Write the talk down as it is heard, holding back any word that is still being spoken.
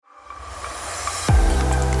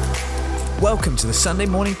Welcome to the Sunday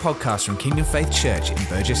morning podcast from Kingdom Faith Church in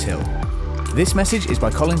Burgess Hill. This message is by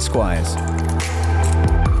Colin Squires.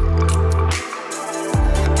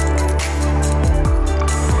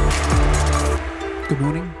 Good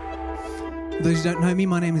morning. For those who don't know me,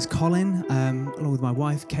 my name is Colin, along with my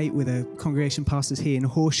wife, Kate. We're the congregation pastors here in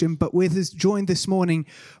Horsham, but we're joined this morning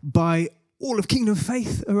by all of Kingdom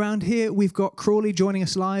Faith around here. We've got Crawley joining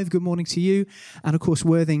us live. Good morning to you. And of course,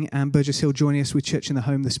 Worthing and Burgess Hill joining us with Church in the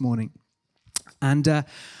Home this morning. And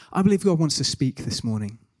I believe God wants to speak this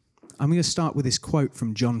morning. I'm going to start with this quote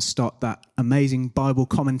from John Stott, that amazing Bible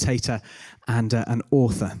commentator and an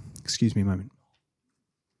author. Excuse me a moment.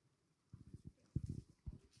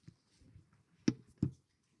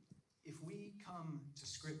 If we come to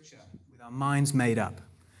Scripture with our minds made up,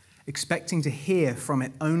 expecting to hear from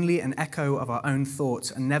it only an echo of our own thoughts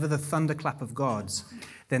and never the thunderclap of God's,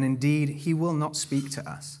 then indeed he will not speak to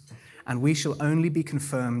us, and we shall only be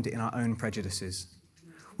confirmed in our own prejudices.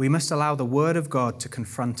 We must allow the Word of God to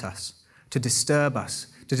confront us, to disturb us,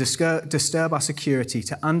 to disturb our security,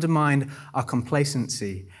 to undermine our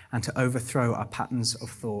complacency, and to overthrow our patterns of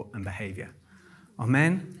thought and behavior.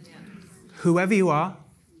 Amen? Yeah. Whoever you are,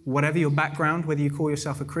 whatever your background, whether you call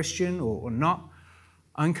yourself a Christian or not,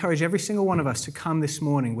 I encourage every single one of us to come this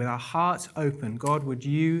morning with our hearts open. God, would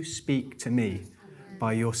you speak to me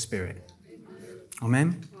by your Spirit?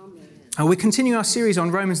 Amen? We're continuing our series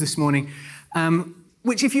on Romans this morning,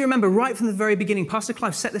 which, if you remember, right from the very beginning, Pastor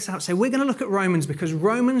Clive set this out, say we're going to look at Romans because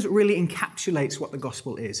Romans really encapsulates what the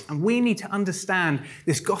gospel is. And we need to understand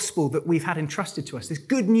this gospel that we've had entrusted to us, this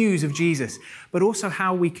good news of Jesus, but also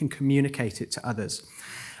how we can communicate it to others.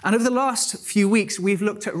 And over the last few weeks, we've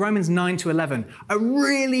looked at Romans 9 to 11, a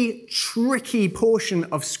really tricky portion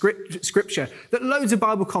of scripture that loads of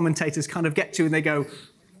Bible commentators kind of get to and they go,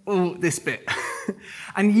 oh, this bit.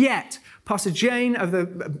 And yet, Pastor Jane,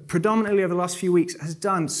 predominantly over the last few weeks, has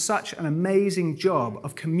done such an amazing job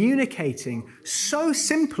of communicating so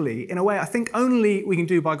simply, in a way I think only we can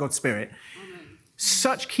do by God's Spirit,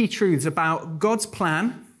 such key truths about God's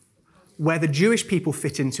plan, where the Jewish people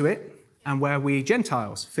fit into it, and where we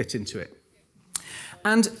Gentiles fit into it.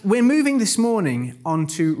 And we're moving this morning on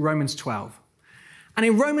to Romans 12. And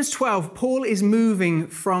in Romans 12, Paul is moving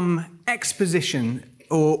from exposition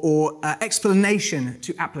or explanation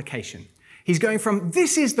to application. He's going from,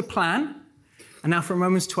 this is the plan, and now from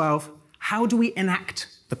Romans 12, how do we enact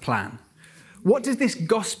the plan? What does this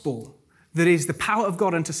gospel that is the power of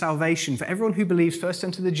God unto salvation for everyone who believes, first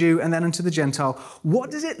unto the Jew and then unto the Gentile,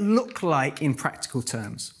 what does it look like in practical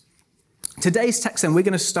terms? Today's text, then, we're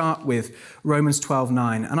going to start with Romans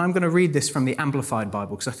 12:9, and I'm going to read this from the Amplified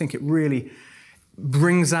Bible because I think it really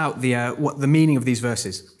brings out what the meaning of these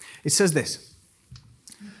verses. It says this: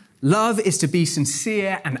 love is to be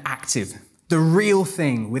sincere and active, the real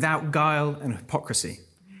thing, without guile and hypocrisy.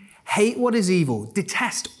 Hate what is evil,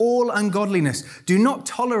 detest all ungodliness, do not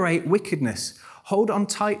tolerate wickedness, hold on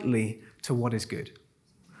tightly to what is good.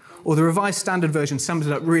 Or the Revised Standard Version sums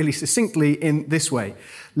it up really succinctly in this way: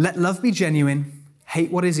 let love be genuine,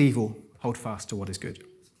 hate what is evil, hold fast to what is good.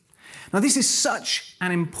 Now, this is such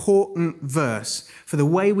an important verse for the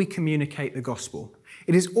way we communicate the gospel.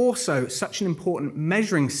 It is also such an important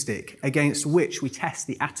measuring stick against which we test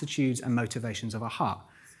the attitudes and motivations of our heart.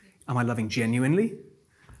 Am I loving genuinely?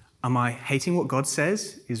 Am I hating what God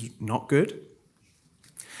says is not good?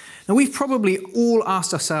 Now, we've probably all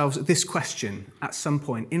asked ourselves this question at some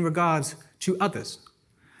point in regards to others.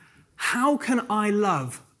 How can I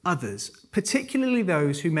love others, particularly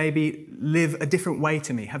those who maybe live a different way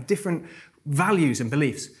to me, have different values and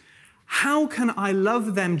beliefs? How can I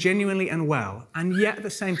love them genuinely and well, and yet at the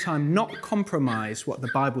same time not compromise what the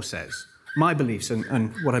Bible says, my beliefs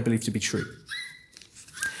and what I believe to be true?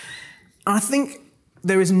 And I think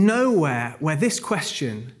there is nowhere where this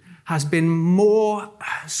question has been more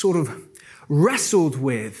sort of wrestled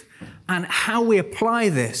with and how we apply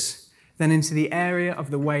this than into the area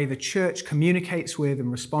of the way the church communicates with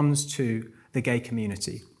and responds to the gay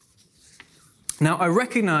community. Now, I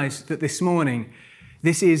recognize that this morning,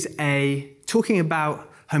 this is talking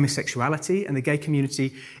about homosexuality, and the gay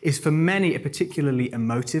community is for many a particularly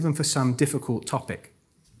emotive and for some difficult topic.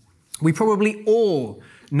 We probably all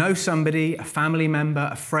know somebody, a family member,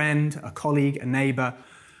 a friend, a colleague, a neighbor,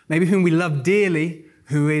 maybe whom we love dearly,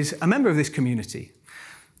 who is a member of this community.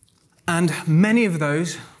 And many of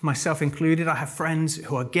those, myself included, I have friends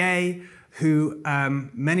who are gay,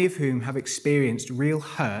 many of whom have experienced real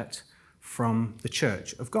hurt from the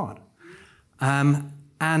Church of God. And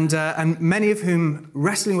many of whom,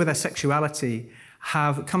 wrestling with their sexuality,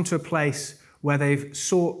 have come to a place where they've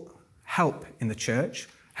sought help in the church.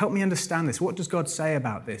 Help me understand this. What does God say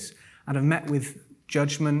about this? and have met with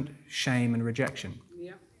judgment, shame, and rejection.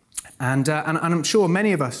 Yeah. And I'm sure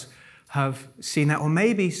many of us have seen that, or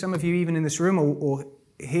maybe some of you even in this room or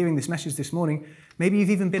hearing this message this morning, maybe you've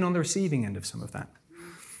even been on the receiving end of some of that.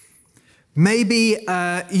 Maybe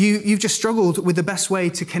you've just struggled with the best way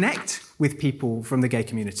to connect with people from the gay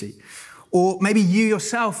community. Or maybe you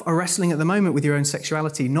yourself are wrestling at the moment with your own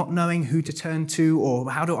sexuality, not knowing who to turn to or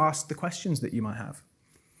how to ask the questions that you might have.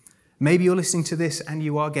 Maybe you're listening to this and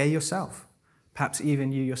you are gay yourself. Perhaps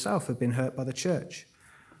even you yourself have been hurt by the church.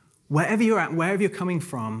 Wherever you're at, wherever you're coming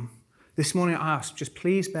from, this morning I ask, just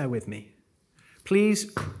please bear with me.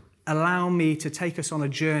 Please allow me to take us on a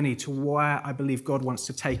journey to where I believe God wants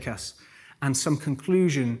to take us and some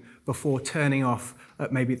conclusion before turning off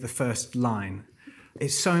at maybe the first line.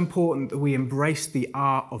 It's so important that we embrace the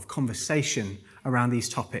art of conversation around these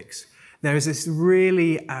topics. There is this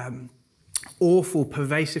really awful,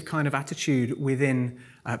 pervasive kind of attitude within,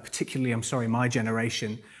 particularly, my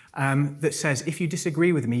generation, that says, if you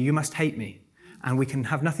disagree with me, you must hate me, and we can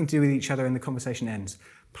have nothing to do with each other and the conversation ends.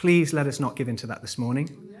 Please let us not give in to that this morning,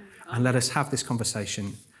 and let us have this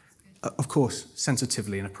conversation, of course,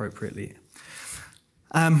 sensitively and appropriately.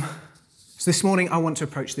 So this morning, I want to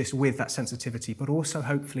approach this with that sensitivity, but also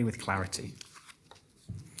hopefully with clarity.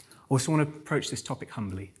 I also want to approach this topic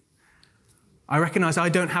humbly. I recognize I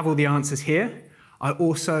don't have all the answers here. I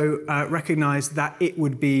also recognize that it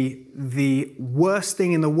would be the worst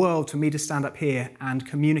thing in the world for me to stand up here and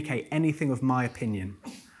communicate anything of my opinion.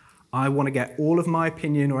 I want to get all of my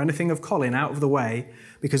opinion or anything of Colin out of the way,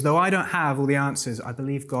 because though I don't have all the answers, I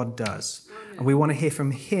believe God does. And we want to hear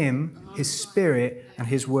from him, his Spirit, and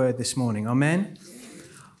his word this morning. Amen?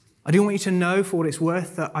 I do want you to know, for what it's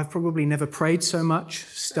worth, that I've probably never prayed so much,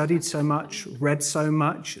 studied so much, read so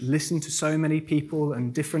much, listened to so many people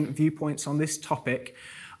and different viewpoints on this topic,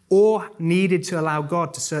 or needed to allow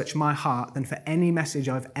God to search my heart than for any message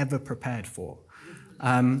I've ever prepared for.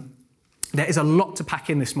 There is a lot to pack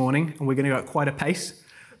in this morning, and we're going to go at quite a pace.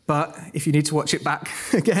 But if you need to watch it back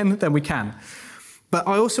again, then we can. But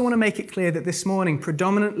I also want to make it clear that this morning,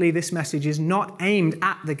 predominantly this message is not aimed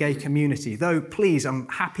at the gay community. Though, please, I'm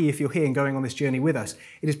happy if you're here and going on this journey with us.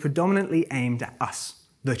 It is predominantly aimed at us,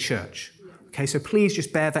 the church. Okay, so please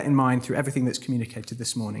just bear that in mind through everything that's communicated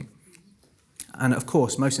this morning. And of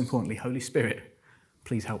course, most importantly, Holy Spirit,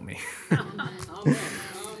 please help me. Amen.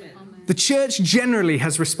 The church generally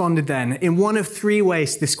has responded then in one of three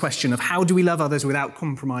ways to this question of how do we love others without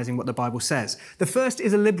compromising what the Bible says. The first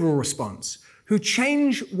is a liberal response, who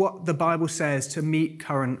change what the Bible says to meet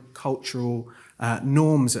current cultural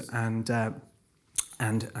norms and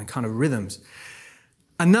kind of rhythms.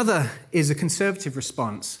 Another is a conservative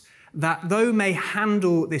response that though may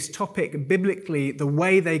handle this topic biblically, the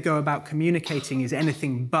way they go about communicating is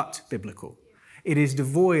anything but biblical. It is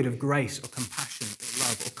devoid of grace or compassion or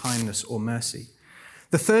love or kindness or mercy.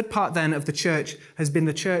 The third part then of the church has been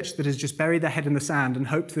the church that has just buried their head in the sand and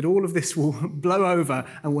hoped that all of this will blow over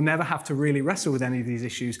and will never have to really wrestle with any of these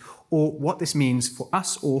issues or what this means for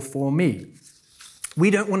us or for me. We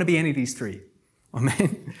don't want to be any of these three.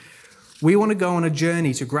 Amen. We want to go on a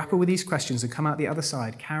journey to grapple with these questions and come out the other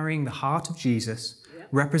side carrying the heart of Jesus,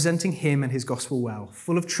 representing him and his gospel well,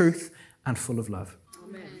 full of truth and full of love.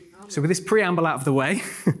 Amen. So with this preamble out of the way,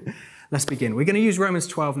 let's begin. We're going to use Romans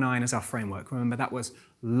 12:9 as our framework. Remember, that was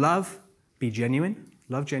love, be genuine,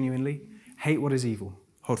 love genuinely, hate what is evil,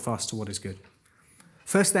 hold fast to what is good.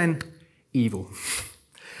 First then, evil.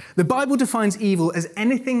 The Bible defines evil as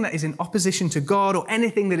anything that is in opposition to God or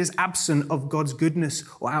anything that is absent of God's goodness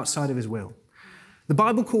or outside of his will. The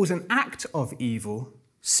Bible calls an act of evil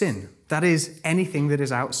sin. That is anything that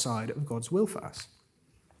is outside of God's will for us.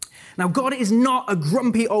 Now, God is not a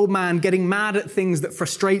grumpy old man getting mad at things that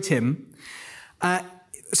frustrate him.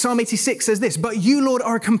 Psalm 86 says this, "But you, Lord,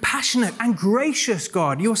 are a compassionate and gracious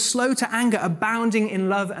God. You are slow to anger, abounding in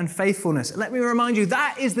love and faithfulness." Let me remind you,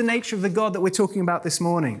 that is the nature of the God that we're talking about this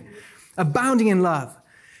morning, abounding in love.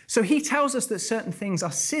 So he tells us that certain things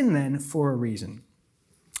are sin then for a reason.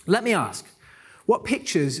 Let me ask, what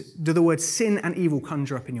pictures do the words sin and evil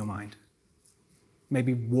conjure up in your mind?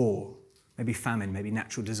 Maybe war. Maybe famine, maybe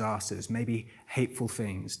natural disasters, maybe hateful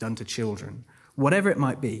things done to children, whatever it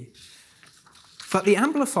might be. But the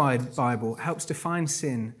Amplified Bible helps define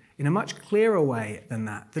sin in a much clearer way than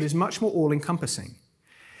that is much more all-encompassing.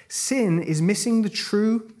 Sin is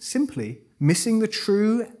simply missing the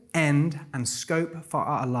true end and scope for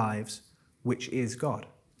our lives, which is God.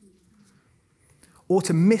 Or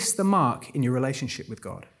to miss the mark in your relationship with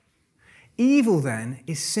God. Evil then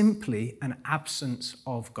is simply an absence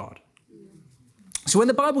of God. So when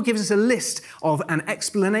the Bible gives us a list of an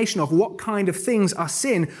explanation of what kind of things are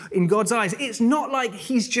sin in God's eyes, it's not like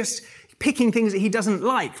he's just picking things that he doesn't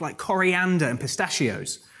like coriander and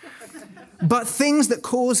pistachios, but things that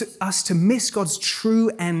cause us to miss God's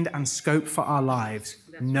true end and scope for our lives,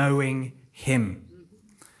 knowing him.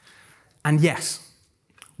 And yes,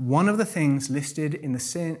 one of the things listed in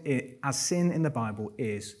as sin in the Bible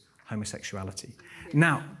is homosexuality.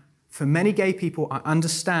 Now, for many gay people, I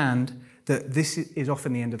understand that this is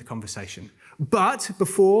often the end of the conversation. But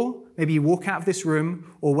before maybe you walk out of this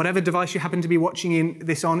room, or whatever device you happen to be watching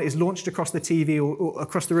this on is launched across the TV or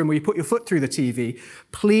across the room where you put your foot through the TV,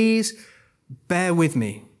 please bear with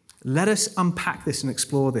me. Let us unpack this and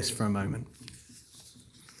explore this for a moment.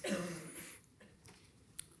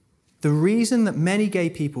 The reason that many gay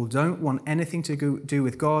people don't want anything to do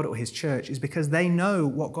with God or his church is because they know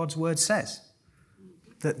what God's word says,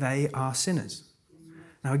 that they are sinners.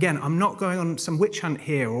 Now, again, I'm not going on some witch hunt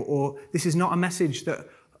here, or this is not a message that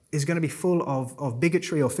is going to be full of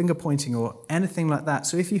bigotry or finger-pointing or anything like that.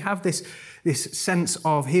 So if you have this sense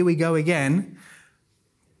of, here we go again,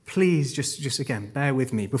 please just again, bear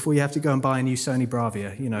with me before you have to go and buy a new Sony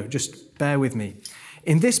Bravia. Just bear with me.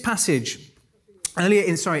 In this passage, in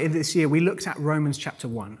this year, we looked at Romans chapter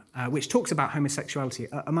 1, which talks about homosexuality,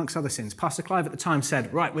 amongst other sins. Pastor Clive at the time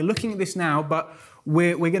said, right, we're looking at this now, but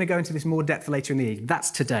we're going to go into this more depth later in the year.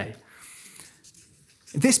 That's today.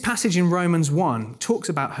 This passage in Romans 1 talks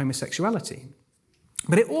about homosexuality,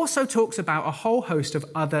 but it also talks about a whole host of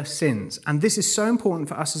other sins. And this is so important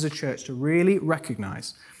for us as a church to really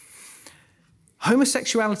recognize.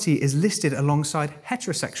 Homosexuality is listed alongside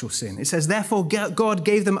heterosexual sin. It says, therefore, God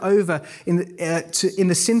gave them over in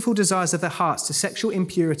the sinful desires of their hearts to sexual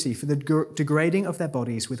impurity for the degrading of their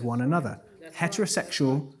bodies with one another.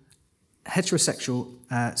 Heterosexual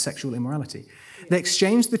sexual immorality. They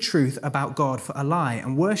exchanged the truth about God for a lie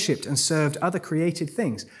and worshipped and served other created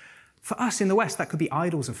things. For us in the West, that could be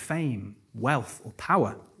idols of fame, wealth, or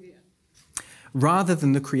power, rather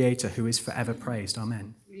than the Creator who is forever praised.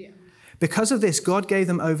 Amen. Because of this, God gave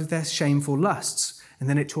them over their shameful lusts. And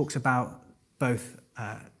then it talks about both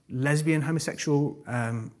lesbian, homosexual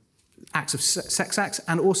acts of sex acts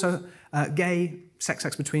and also gay sex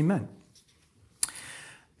acts between men.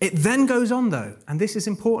 It then goes on, though, and this is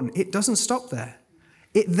important, it doesn't stop there.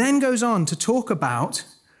 It then goes on to talk about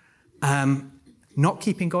not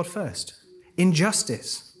keeping God first,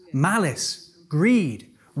 injustice, malice,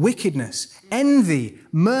 greed, wickedness, envy,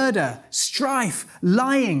 murder, strife,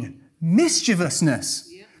 lying,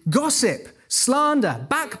 mischievousness, gossip, slander,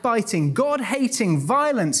 backbiting, God-hating,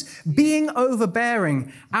 violence, being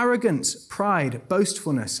overbearing, arrogance, pride,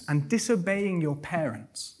 boastfulness, and disobeying your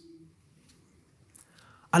parents.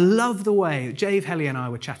 I love the way Jave Helly and I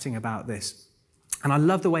were chatting about this, and I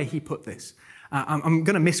love the way he put this. I'm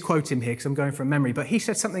going to misquote him here because I'm going from memory, but he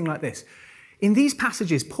said something like this. In these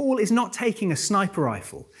passages, Paul is not taking a sniper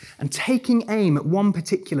rifle and taking aim at one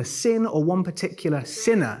particular sin or one particular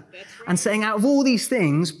sinner and saying, out of all these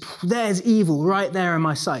things, there's evil right there in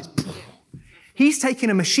my sight. He's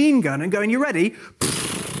taking a machine gun and going, you ready?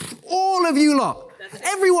 All of you lot.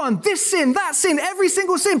 Everyone, this sin, that sin, every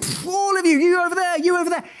single sin, all of you, you over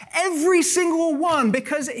there, every single one,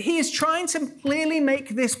 because he is trying to clearly make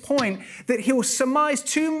this point that he'll surmise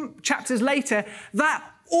 2 chapters later that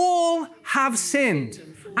all have sinned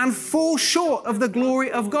and fall short of the glory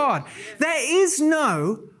of God. There is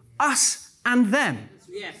no us and them.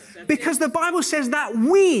 Because the Bible says that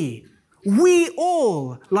we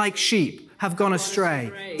all, like sheep, have gone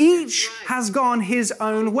astray. Each has gone his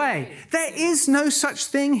own way. There is no such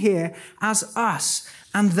thing here as us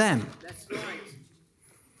and them.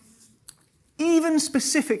 Even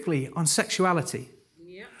specifically on sexuality.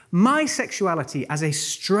 My sexuality as a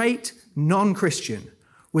straight non-Christian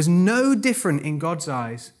was no different in God's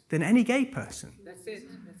eyes than any gay person. That's it.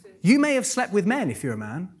 You may have slept with men if you're a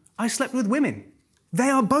man. I slept with women. They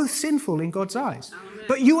are both sinful in God's eyes. Amen.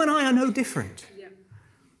 But you and I are no different. Yeah.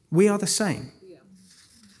 We are the same. Yeah.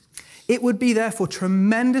 It would be therefore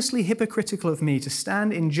tremendously hypocritical of me to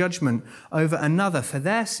stand in judgment over another for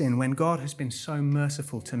their sin when God has been so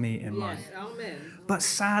merciful to me in mine. Amen. But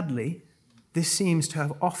sadly, this seems to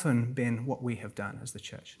have often been what we have done as the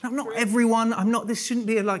church. Now, not everyone, this shouldn't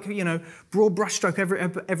be like, broad brushstroke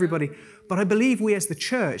everybody, but I believe we as the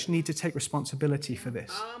church need to take responsibility for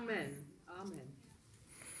this. Amen. Amen.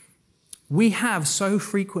 We have so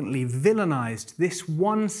frequently villainized this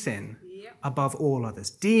one sin above all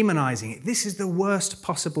others, demonizing it. This is the worst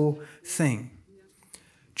possible thing.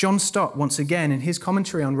 John Stott, once again, in his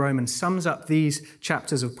commentary on Romans, sums up these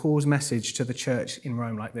chapters of Paul's message to the church in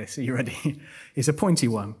Rome like this. Are you ready? It's a pointy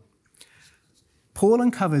one. Paul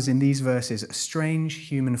uncovers in these verses a strange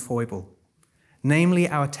human foible, namely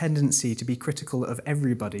our tendency to be critical of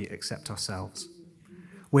everybody except ourselves.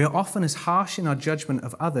 We are often as harsh in our judgment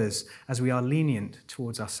of others as we are lenient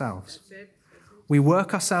towards ourselves. We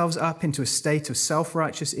work ourselves up into a state of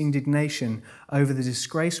self-righteous indignation over the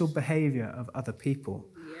disgraceful behavior of other people,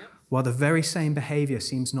 while the very same behavior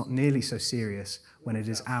seems not nearly so serious when it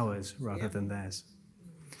is ours rather than theirs.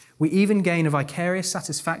 We even gain a vicarious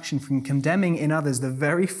satisfaction from condemning in others the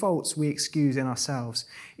very faults we excuse in ourselves.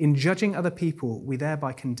 In judging other people, we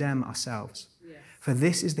thereby condemn ourselves. For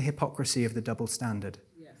this is the hypocrisy of the double standard.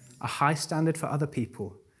 A high standard for other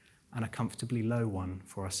people and a comfortably low one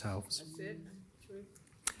for ourselves. That's it. True.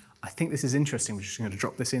 I think this is interesting. We're just going to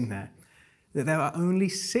drop this in there. That there are only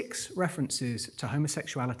 6 references to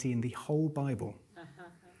homosexuality in the whole Bible.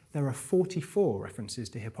 There are 44 references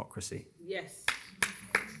to hypocrisy. Yes.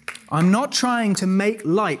 I'm not trying to make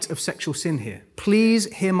light of sexual sin here. Please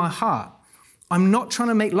hear my heart. I'm not trying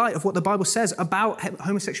to make light of what the Bible says about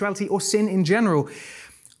homosexuality or sin in general.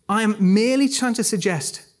 I am merely trying to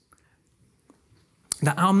suggest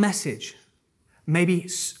that our message may be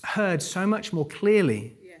heard so much more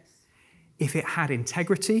clearly if it had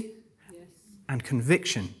integrity and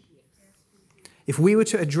conviction. If we were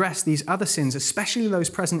to address these other sins, especially those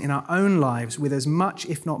present in our own lives, with as much,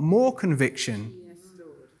 if not more, conviction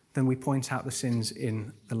than we point out the sins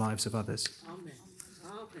in the lives of others. Amen.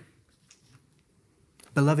 Amen.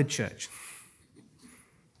 Beloved church,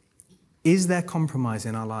 is there compromise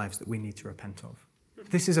in our lives that we need to repent of?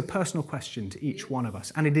 This is a personal question to each one of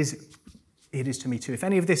us, and it is to me too. If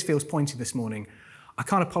any of this feels pointy this morning, I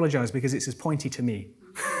can't apologize because it's as pointy to me.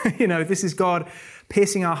 This is God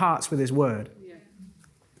piercing our hearts with his word.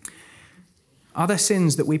 Are there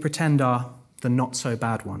sins that we pretend are the not so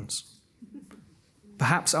bad ones?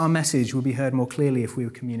 Perhaps our message will be heard more clearly if we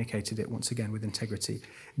communicated it once again with integrity.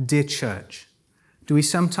 Dear church, do we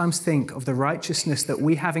sometimes think of the righteousness that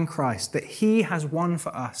we have in Christ, that he has won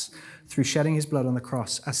for us through shedding his blood on the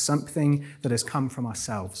cross, as something that has come from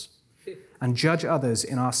ourselves, and judge others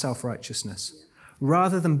in our self-righteousness,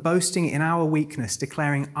 rather than boasting in our weakness,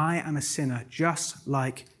 declaring, I am a sinner just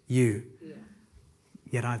like you,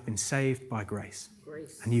 yet I've been saved by grace,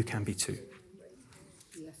 and you can be too.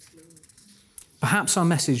 Perhaps our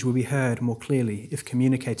message will be heard more clearly if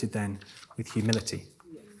communicated then with humility.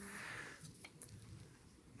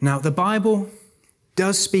 Now, the Bible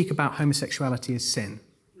does speak about homosexuality as sin.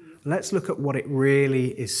 Let's look at what it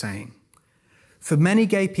really is saying. For many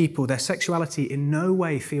gay people, their sexuality in no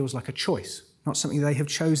way feels like a choice, not something they have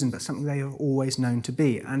chosen, but something they have always known to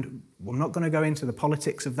be. And I'm not going to go into the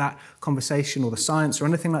politics of that conversation or the science or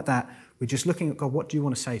anything like that. We're just looking at, God, what do you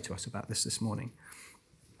want to say to us about this morning?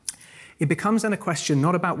 It becomes then a question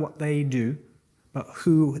not about what they do, but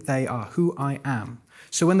who they are, who I am.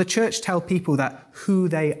 So when the church tell people that who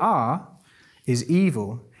they are is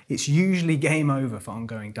evil, it's usually game over for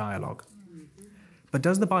ongoing dialogue. But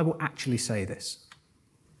does the Bible actually say this?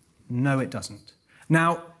 No, it doesn't.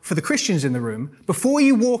 Now, for the Christians in the room, before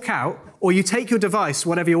you walk out or you take your device,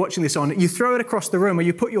 whatever you're watching this on, you throw it across the room or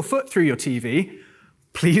you put your foot through your TV,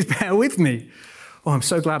 please bear with me. Oh, I'm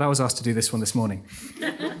so glad I was asked to do this one this morning.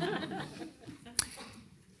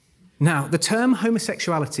 Now, the term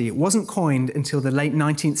homosexuality wasn't coined until the late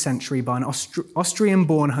 19th century by an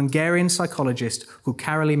Austrian-born Hungarian psychologist called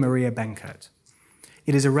Karoly Maria Benkert.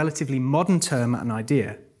 It is a relatively modern term and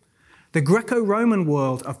idea. The Greco-Roman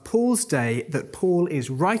world of Paul's day that Paul is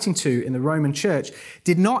writing to in the Roman church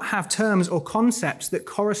did not have terms or concepts that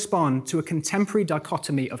correspond to a contemporary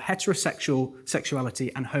dichotomy of heterosexual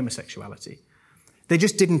sexuality and homosexuality. They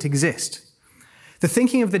just didn't exist. The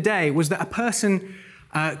thinking of the day was that a person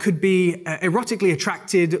could be erotically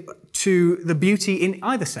attracted to the beauty in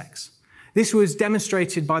either sex. This was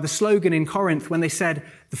demonstrated by the slogan in Corinth when they said,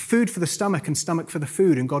 the food for the stomach and stomach for the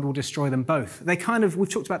food, and God will destroy them both. We've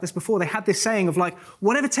talked about this before, they had this saying of like,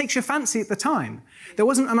 whatever takes your fancy at the time. There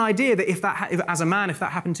wasn't an idea that if as a man, if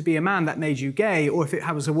that happened to be a man, that made you gay, or if it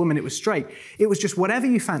was a woman, it was straight. It was just whatever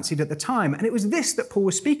you fancied at the time. And it was this that Paul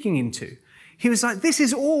was speaking into. He was like, this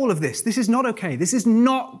is all of this. This is not okay. This is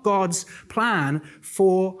not God's plan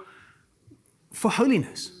for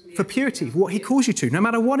holiness, for purity, for what he calls you to, no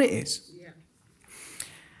matter what it is.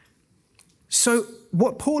 So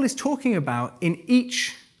what Paul is talking about in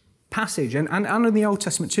each passage, and in the Old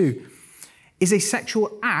Testament too, is a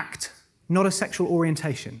sexual act, not a sexual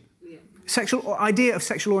orientation. Sexual idea of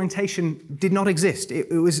sexual orientation did not exist.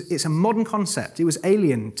 It's a modern concept. It was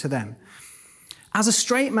alien to them. As a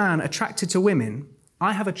straight man attracted to women,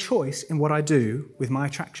 I have a choice in what I do with my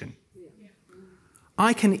attraction.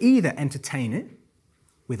 I can either entertain it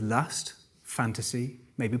with lust, fantasy,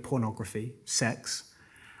 maybe pornography, sex,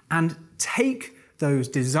 and take those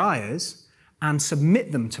desires and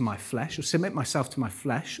submit them to my flesh, or submit myself to my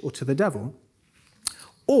flesh or to the devil.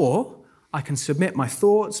 Or I can submit my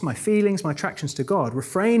thoughts, my feelings, my attractions to God,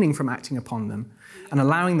 refraining from acting upon them and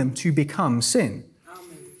allowing them to become sin.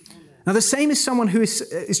 Now, the same is someone who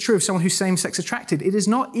is true of someone who's same-sex attracted. It is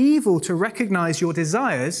not evil to recognize your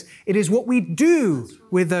desires. It is what we do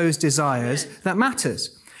with those desires that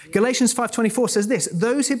matters. Galatians 5:24 says this: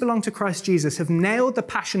 those who belong to Christ Jesus have nailed the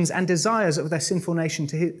passions and desires of their sinful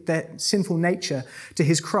nature to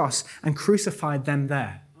his cross and crucified them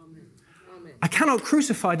there. Amen. I cannot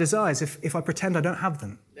crucify desires if I pretend I don't have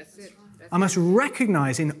them. That's it. I must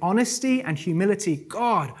recognize in honesty and humility,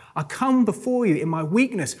 God, I come before you in my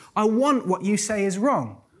weakness. I want what you say is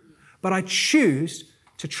wrong, but I choose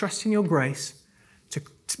to trust in your grace, to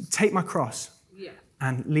take my cross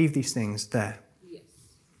and leave these things there. Yes.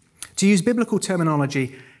 To use biblical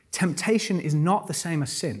terminology, temptation is not the same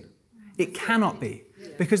as sin. It cannot be,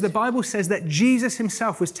 because the Bible says that Jesus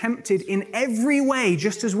himself was tempted in every way,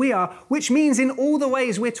 just as we are, which means in all the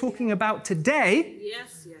ways we're talking about today,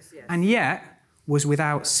 Yes. and yet was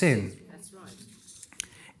without sin. That's right.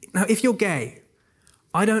 Now, if you're gay,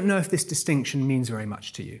 I don't know if this distinction means very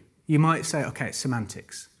much to you. You might say, okay, it's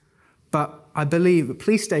semantics. But I believe,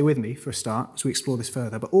 please stay with me for a start as we explore this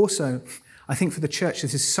further. But also, I think for the church,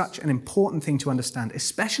 this is such an important thing to understand,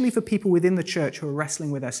 especially for people within the church who are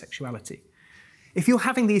wrestling with their sexuality. If you're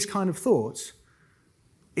having these kind of thoughts,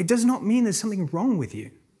 it does not mean there's something wrong with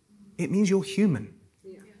you. It means you're human.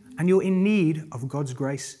 And you're in need of God's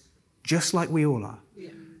grace, just like we all are.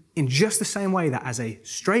 In just the same way that as a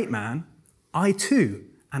straight man, I too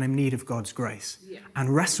am in need of God's grace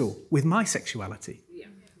and wrestle with my sexuality.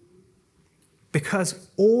 Because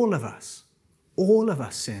all of us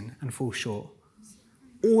sin and fall short.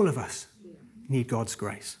 All of us need God's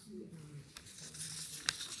grace.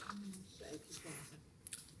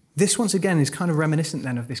 This, once again, is kind of reminiscent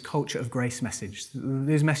then of this culture of grace message.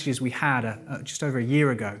 Those messages we had just over a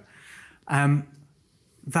year ago.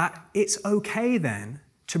 That it's okay then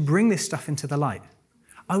to bring this stuff into the light.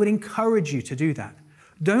 I would encourage you to do that.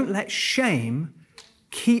 Don't let shame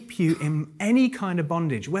keep you in any kind of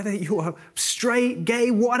bondage, whether you are straight,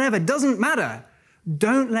 gay, whatever, doesn't matter.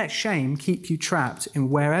 Don't let shame keep you trapped in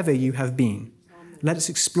wherever you have been. Let us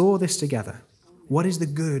explore this together. What is the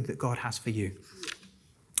good that God has for you?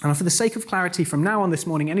 And for the sake of clarity, from now on this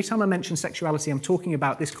morning, anytime I mention sexuality, I'm talking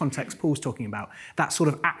about this context Paul's talking about, that sort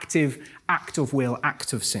of active act of will,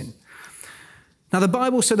 act of sin. Now, the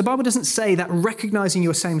Bible doesn't say that recognizing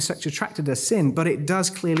your same-sex attracted is sin, but it does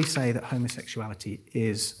clearly say that homosexuality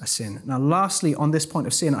is a sin. Now, lastly, on this point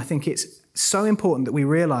of sin, I think it's so important that we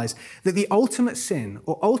realize that the ultimate sin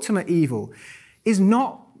or ultimate evil is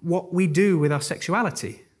not what we do with our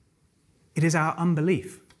sexuality. It is our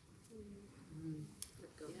unbelief.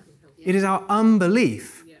 It is our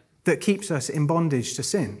unbelief that keeps us in bondage to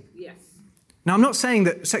sin. Yes. Now, I'm not saying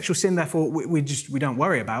that sexual sin, therefore, we don't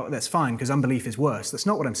worry about. That's fine, because unbelief is worse. That's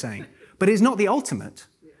not what I'm saying. But it's not the ultimate.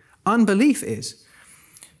 Unbelief is.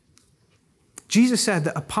 Jesus said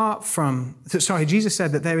that Jesus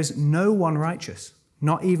said that there is no one righteous,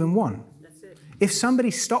 not even one. That's it. If somebody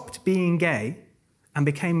stopped being gay and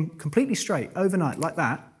became completely straight overnight like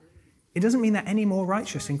that, it doesn't mean they're any more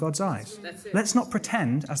righteous in God's eyes. That's it. Let's not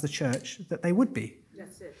pretend as the church that they would be.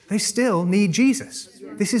 That's it. They still need Jesus.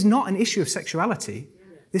 This is not an issue of sexuality.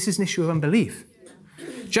 This is an issue of unbelief.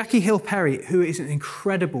 Jackie Hill Perry, who is an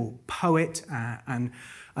incredible poet and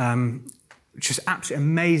just absolutely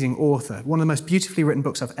amazing author, one of the most beautifully written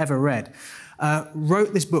books I've ever read,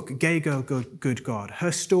 wrote this book, Gay Girl, Good God.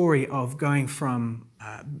 Her story of going from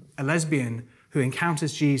a lesbian who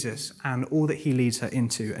encounters Jesus and all that he leads her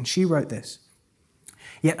into. And she wrote this: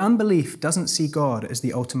 "Yet unbelief doesn't see God as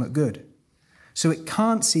the ultimate good, so it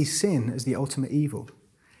can't see sin as the ultimate evil.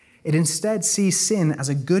 It instead sees sin as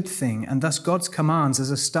a good thing, and thus God's commands as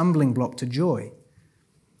a stumbling block to joy.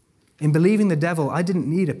 In believing the devil, I didn't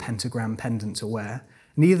need a pentagram pendant to wear,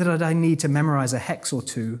 neither did I need to memorize a hex or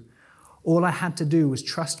two. All I had to do was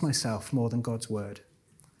trust myself more than God's word.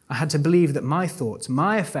 I had to believe that my thoughts,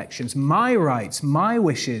 my affections, my rights, my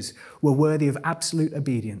wishes were worthy of absolute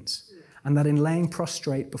obedience, and that in laying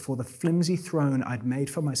prostrate before the flimsy throne I'd made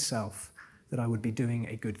for myself, that I would be doing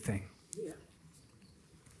a good thing." Yeah.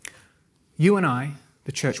 You and I,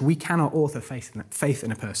 the church, we cannot author faith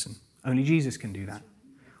in a person. Only Jesus can do that.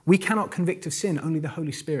 We cannot convict of sin. Only the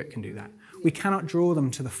Holy Spirit can do that. We cannot draw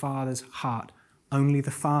them to the Father's heart. Only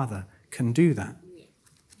the Father can do that.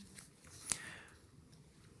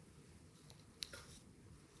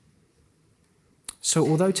 So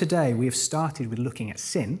although today we have started with looking at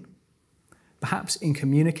sin, perhaps in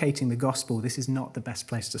communicating the gospel, this is not the best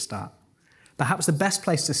place to start. Perhaps the best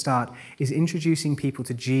place to start is introducing people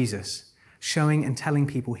to Jesus, showing and telling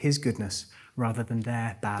people his goodness rather than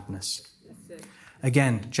their badness.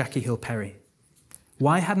 Again, Jackie Hill Perry.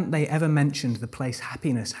 Why hadn't they ever mentioned the place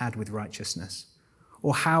happiness had with righteousness,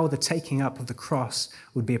 or how the taking up of the cross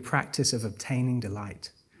would be a practice of obtaining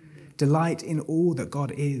delight? Delight in all that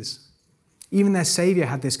God is. Even their Savior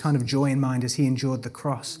had this kind of joy in mind as he endured the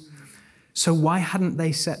cross. So why hadn't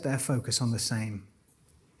they set their focus on the same?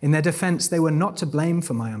 In their defense, they were not to blame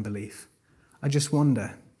for my unbelief. I just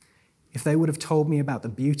wonder if they would have told me about the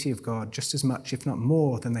beauty of God just as much, if not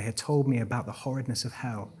more, than they had told me about the horridness of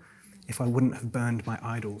hell, if I wouldn't have burned my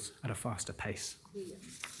idols at a faster pace.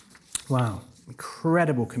 Wow,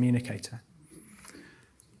 incredible communicator.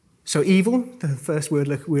 So evil, the first word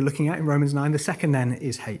we're looking at in Romans 9. The second then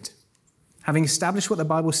is hate. Having established what the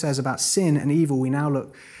Bible says about sin and evil, we now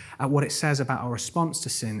look at what it says about our response to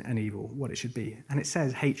sin and evil, what it should be. And it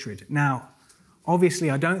says hatred. Now, obviously,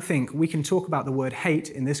 I don't think we can talk about the word hate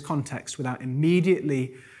in this context without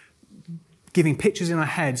immediately giving pictures in our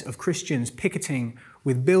heads of Christians picketing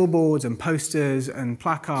with billboards and posters and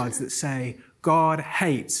placards that say, God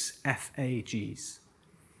hates FAGs.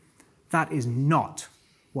 That is not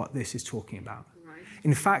what this is talking about. Right.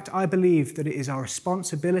 In fact, I believe that it is our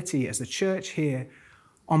responsibility as the church here,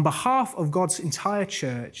 on behalf of God's entire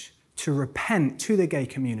church, to repent to the gay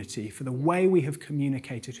community for the way we have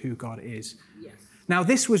communicated who God is. Yes. Now,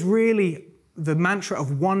 this was really the mantra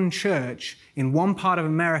of one church in one part of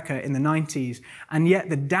America in the 90s, and yet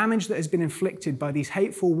the damage that has been inflicted by these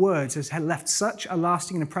hateful words has left such a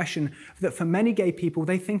lasting impression that for many gay people,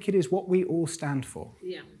 they think it is what we all stand for.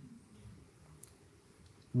 Yeah.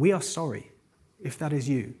 We are sorry if that is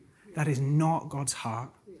you. That is not God's heart,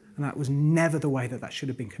 and that was never the way that should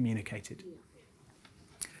have been communicated.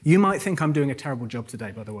 You might think I'm doing a terrible job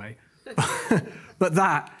today, by the way, but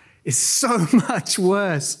that is so much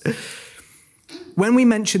worse. When we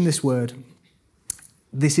mention this word,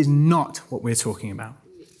 this is not what we're talking about.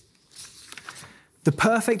 The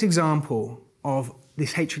perfect example of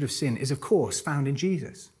this hatred of sin is, of course, found in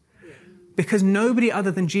Jesus. Because nobody other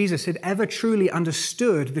than Jesus had ever truly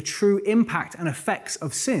understood the true impact and effects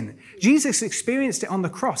of sin. Jesus experienced it on the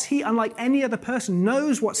cross. He, unlike any other person,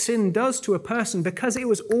 knows what sin does to a person because it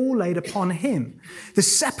was all laid upon him. The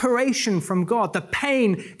separation from God, the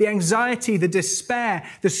pain, the anxiety, the despair,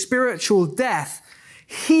 the spiritual death.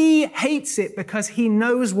 He hates it because he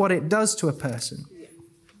knows what it does to a person.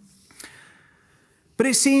 But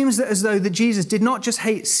it seems that as though that Jesus did not just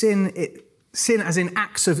hate sin as in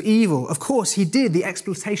acts of evil. Of course, he did, the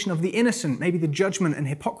exploitation of the innocent, maybe the judgment and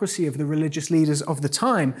hypocrisy of the religious leaders of the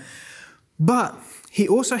time. But he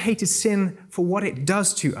also hated sin for what it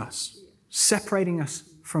does to us, separating us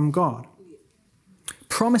from God,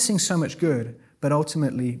 promising so much good, but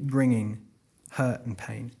ultimately bringing hurt and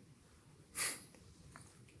pain.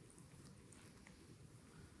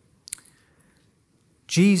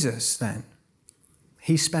 Jesus, then,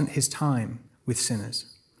 he spent his time with sinners.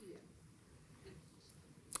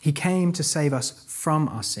 He came to save us from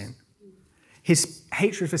our sin. His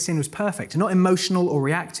hatred for sin was perfect, not emotional or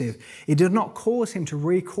reactive. It did not cause him to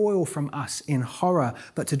recoil from us in horror,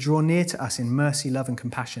 but to draw near to us in mercy, love, and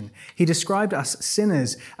compassion. He described us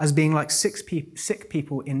sinners as being like sick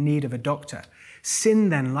people in need of a doctor. Sin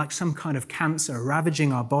then, like some kind of cancer,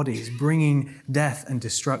 ravaging our bodies, bringing death and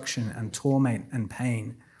destruction and torment and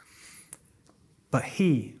pain. But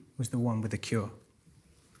he was the one with the cure.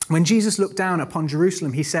 When Jesus looked down upon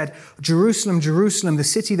Jerusalem, he said, Jerusalem, Jerusalem, the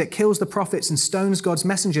city that kills the prophets and stones God's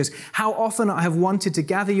messengers, how often I have wanted to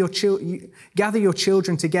gather your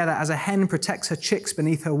children together as a hen protects her chicks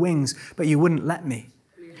beneath her wings, but you wouldn't let me.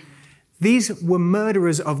 These were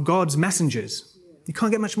murderers of God's messengers. You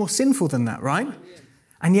can't get much more sinful than that, right?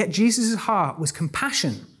 And yet Jesus' heart was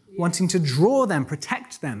compassion, wanting to draw them,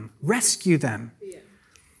 protect them, rescue them.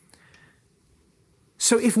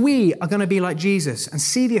 So if we are going to be like Jesus and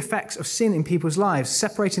see the effects of sin in people's lives,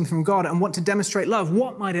 separating them from God, and want to demonstrate love,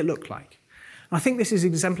 what might it look like? And I think this is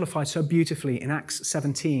exemplified so beautifully in Acts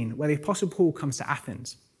 17, where the Apostle Paul comes to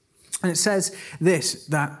Athens. And it says this,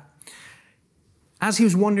 that as he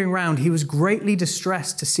was wandering around, he was greatly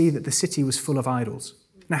distressed to see that the city was full of idols.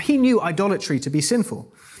 Now, he knew idolatry to be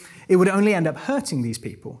sinful. It would only end up hurting these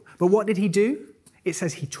people. But what did he do? It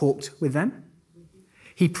says he talked with them.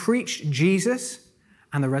 He preached Jesus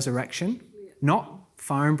and the resurrection, not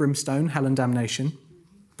fire and brimstone, hell and damnation,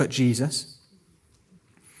 but Jesus.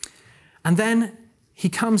 And then he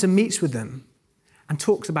comes and meets with them and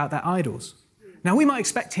talks about their idols. Now, we might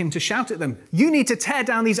expect him to shout at them, "You need to tear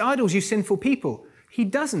down these idols, you sinful people." He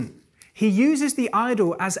doesn't. He uses the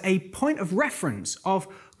idol as a point of reference, of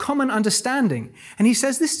common understanding. And he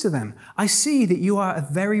says this to them, "I see that you are a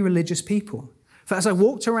very religious people. For as I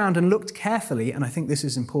walked around and looked carefully," and I think this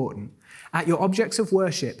is important, "at your objects of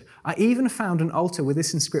worship, I even found an altar with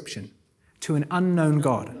this inscription, 'To an unknown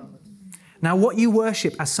God.' Now what you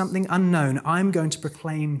worship as something unknown, I'm going to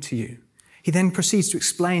proclaim to you." He then proceeds to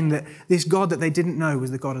explain that this God that they didn't know was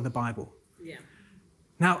the God of the Bible. Yeah.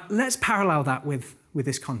 Now, let's parallel that with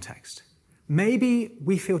this context. Maybe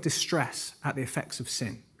we feel distress at the effects of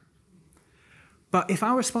sin. But if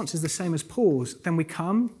our response is the same as Paul's, then we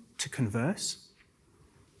come to converse,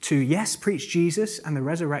 to, yes, preach Jesus and the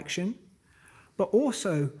resurrection, but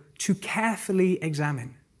also to carefully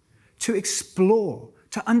examine, to explore,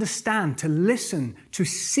 to understand, to listen, to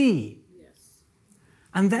see.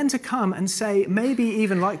 And then to come and say, maybe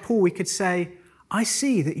even like Paul, we could say, "I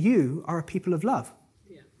see that you are a people of love.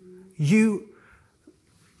 You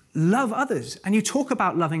love others, and you talk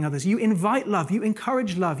about loving others. You invite love, you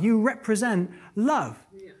encourage love, you represent love.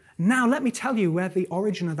 Now let me tell you where the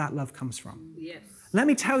origin of that love comes from. Let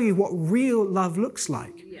me tell you what real love looks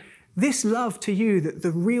like. This love to you, that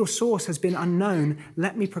the real source has been unknown,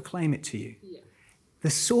 let me proclaim it to you. The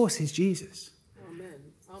source is Jesus.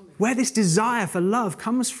 Where this desire for love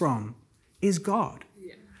comes from is God.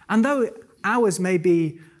 And though ours may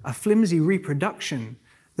be a flimsy reproduction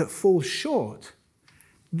that falls short,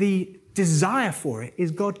 the desire for it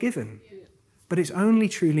is God-given. But it's only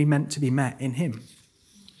truly meant to be met in him.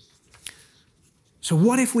 So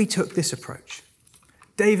what if we took this approach?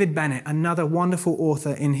 David Bennett, another wonderful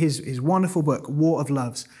author in his wonderful book, War of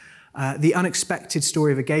Loves, the unexpected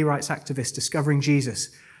story of a gay rights activist discovering Jesus,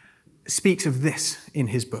 speaks of this in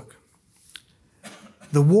his book.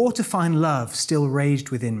 "The war to find love still raged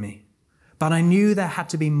within me, but I knew there had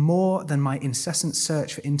to be more than my incessant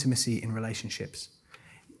search for intimacy in relationships.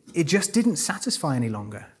 It just didn't satisfy any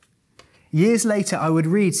longer. Years later, I would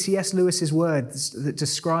read C.S. Lewis's words that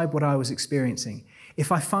describe what I was experiencing.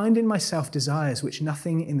 If I find in myself desires which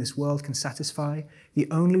nothing in this world can satisfy, the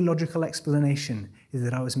only logical explanation is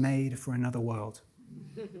that I was made for another world."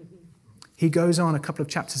 He goes on a couple of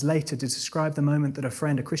chapters later to describe the moment that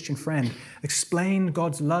a Christian friend, explained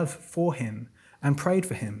God's love for him and prayed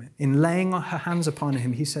for him. In laying her hands upon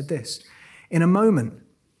him, he said this, "In a moment,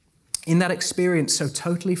 in that experience so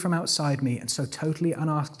totally from outside me and so totally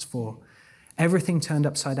unasked for, everything turned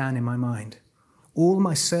upside down in my mind. All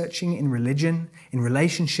my searching in religion, in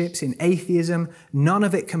relationships, in atheism, none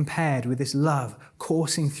of it compared with this love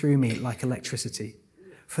coursing through me like electricity.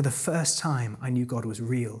 For the first time, I knew God was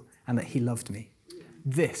real and that he loved me.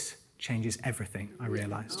 This changes everything," I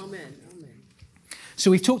realized. Amen.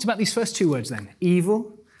 So we've talked about these first two words then,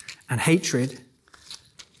 evil and hatred.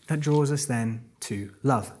 That draws us then to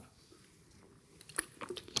love.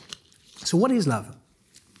 So what is love?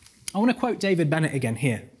 I want to quote David Bennett again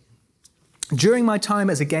here. "During my time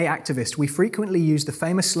as a gay activist, we frequently used the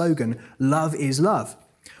famous slogan, 'Love is love,'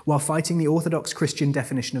 while fighting the orthodox Christian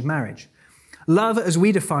definition of marriage. Love, as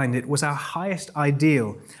we defined it, was our highest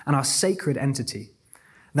ideal and our sacred entity.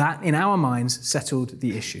 That, in our minds, settled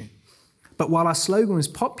the issue. But while our slogan was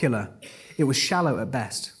popular, it was shallow at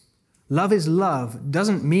best. Love is love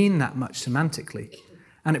doesn't mean that much semantically,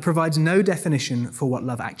 and it provides no definition for what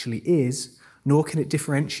love actually is, nor can it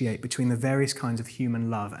differentiate between the various kinds of human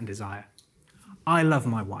love and desire. I love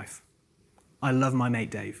my wife. I love my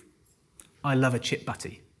mate Dave. I love a chip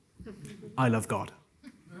butty. I love God.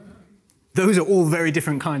 Those are all very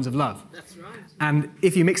different kinds of love. That's right. And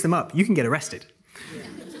if you mix them up, you can get arrested.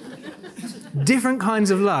 Different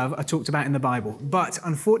kinds of love are talked about in the Bible, but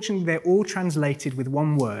unfortunately they're all translated with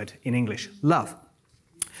one word in English, love.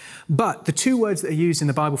 But the two words that are used in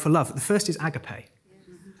the Bible for love, the first is agape.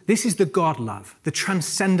 This is the God love, the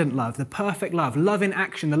transcendent love, the perfect love in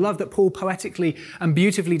action, the love that Paul poetically and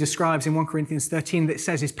beautifully describes in 1 Corinthians 13 that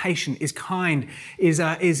says is patient, is kind,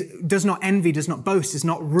 does not envy, does not boast, is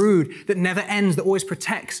not rude, that never ends, that always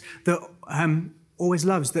protects, that always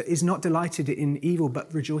loves, that is not delighted in evil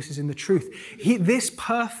but rejoices in the truth. This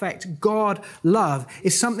perfect God love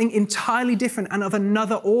is something entirely different and of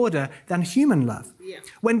another order than human love. Yeah.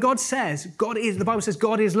 When God says the Bible says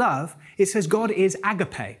God is love, it says God is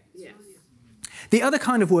agape. Yeah. The other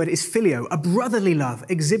kind of word is phileo, a brotherly love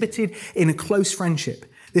exhibited in a close friendship.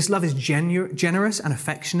 This love is generous and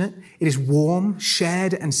affectionate. It is warm,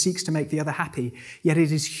 shared, and seeks to make the other happy. Yet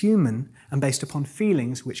it is human and based upon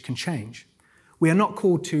feelings which can change. We are not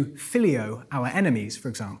called to phileo our enemies, for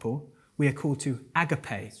example. We are called to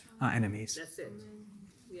agape our enemies. That's it.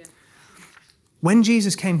 Yeah. When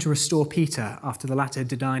Jesus came to restore Peter after the latter had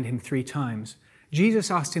denied him 3 times,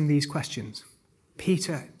 Jesus asked him these questions.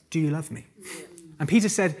 Peter, do you love me? And Peter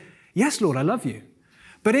said, yes, Lord, I love you.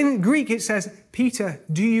 But in Greek it says, Peter,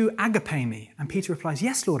 do you agape me? And Peter replies,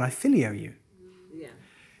 yes, Lord, I phileo you. Yeah.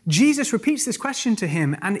 Jesus repeats this question to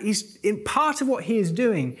him, and in part of what he is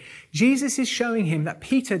doing, Jesus is showing him that,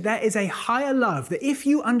 Peter, there is a higher love, that if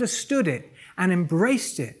you understood it and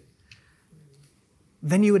embraced it,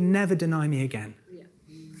 then you would never deny me again. Yeah.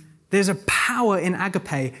 There's a power in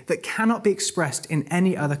agape that cannot be expressed in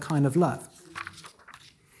any other kind of love.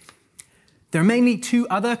 There are mainly 2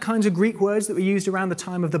 other kinds of Greek words that were used around the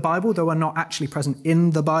time of the Bible, though are not actually present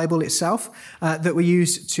in the Bible itself, that were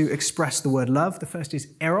used to express the word love. The first is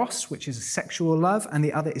eros, which is a sexual love, and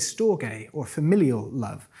the other is storge, or familial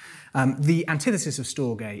love. The antithesis of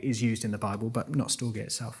storge is used in the Bible, but not storge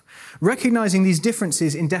itself. Recognizing these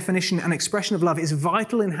differences in definition and expression of love is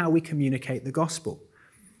vital in how we communicate the gospel.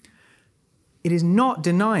 It is not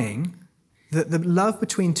denying that the love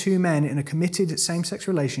between 2 men in a committed same-sex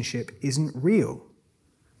relationship isn't real.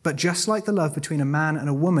 But just like the love between a man and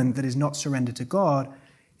a woman that is not surrendered to God,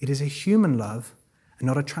 it is a human love and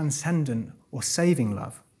not a transcendent or saving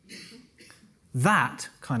love. That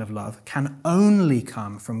kind of love can only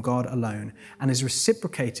come from God alone and is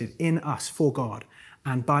reciprocated in us for God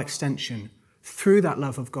and by extension through that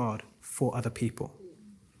love of God for other people.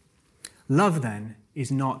 Love then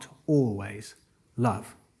is not always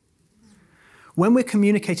love. When we're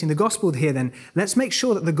communicating the gospel here then, let's make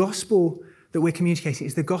sure that the gospel that we're communicating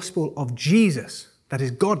is the gospel of Jesus, that is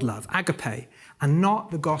God love, agape, and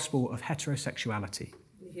not the gospel of heterosexuality.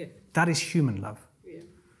 Yeah. That is human love. Yeah.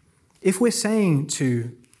 If we're saying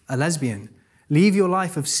to a lesbian, leave your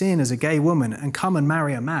life of sin as a gay woman and come and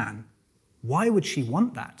marry a man, why would she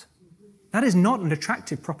want that? That is not an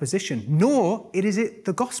attractive proposition, nor is it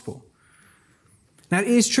the gospel. Now, it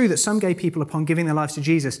is true that some gay people, upon giving their lives to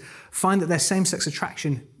Jesus, find that their same-sex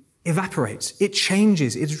attraction evaporates. It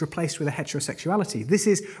changes. It is replaced with a heterosexuality. This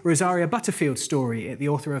is Rosaria Butterfield's story, the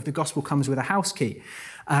author of The Gospel Comes with a House Key.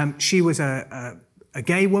 She was a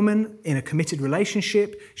gay woman in a committed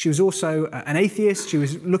relationship. She was also an atheist. She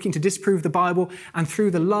was looking to disprove the Bible. And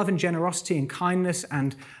through the love and generosity and kindness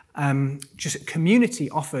and just community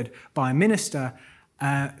offered by a minister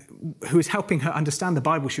who was helping her understand the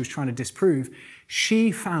Bible she was trying to disprove,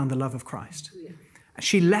 she found the love of Christ. Yeah.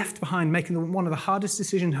 She left behind making one of the hardest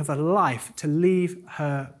decisions of her life to leave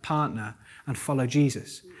her partner and follow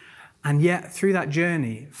Jesus. And yet, through that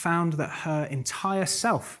journey, found that her entire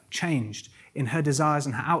self changed in her desires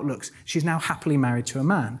and her outlooks. She's now happily married to a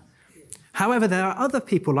man. However, there are other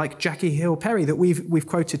people like Jackie Hill Perry that we've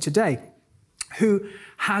quoted today, who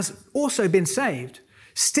has also been saved,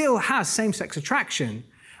 still has same-sex attraction,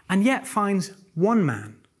 and yet finds one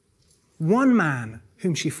man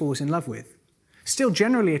whom she falls in love with. Still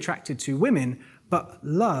generally attracted to women, but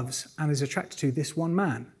loves and is attracted to this one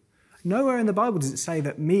man. Nowhere in the Bible does it say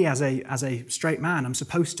that me as a straight man, I'm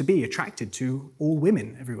supposed to be attracted to all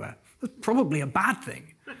women everywhere. That's probably a bad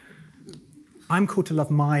thing. I'm called to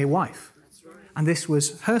love my wife. And this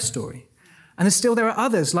was her story. And still there are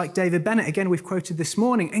others like David Bennett, again we've quoted this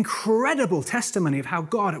morning, incredible testimony of how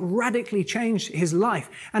God radically changed his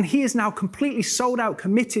life. And he is now completely sold out,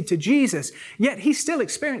 committed to Jesus, yet he still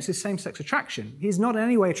experiences same-sex attraction. He's not in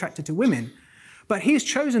any way attracted to women, but he's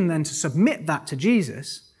chosen then to submit that to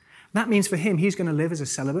Jesus. That means for him, he's going to live as a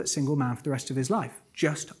celibate single man for the rest of his life,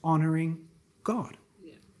 just honoring God.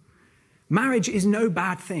 Marriage is no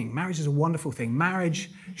bad thing. Marriage is a wonderful thing.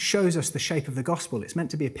 Marriage shows us the shape of the gospel. It's meant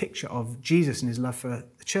to be a picture of Jesus and his love for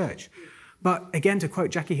the church. But again, to quote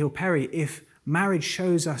Jackie Hill Perry, if marriage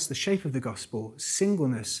shows us the shape of the gospel,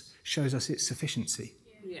 singleness shows us its sufficiency.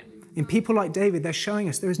 Yeah. In people like David, they're showing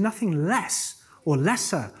us there is nothing less or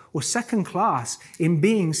lesser or second class in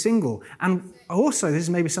being single. And also, this is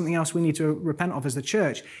maybe something else we need to repent of as the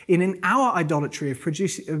church, in our idolatry of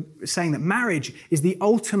saying that marriage is the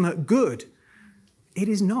ultimate good. It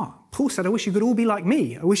is not. Paul said, I wish you could all be like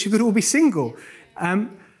me. I wish you could all be single.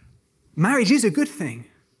 Marriage is a good thing,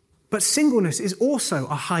 but singleness is also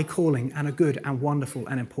a high calling and a good and wonderful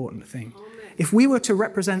and important thing. Amen. If we were to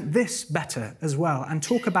represent this better as well and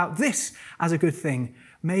talk about this as a good thing,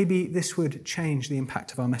 maybe this would change the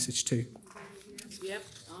impact of our message too. Yep.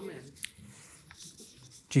 Amen.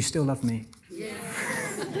 Do you still love me? Yeah.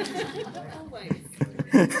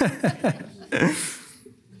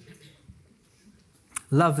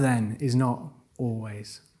 Love then is not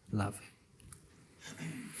always love.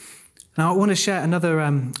 Now I want to share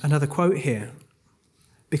another quote here,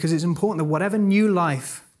 because it's important that whatever new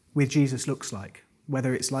life with Jesus looks like,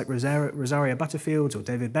 whether it's like Rosaria Butterfield's or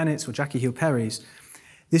David Bennett's or Jackie Hill Perry's,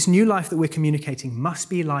 this new life that we're communicating must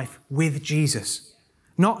be life with Jesus.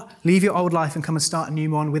 Not leave your old life and come and start a new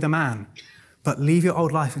one with a man, but leave your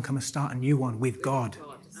old life and come and start a new one with God.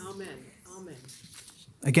 Amen. Amen.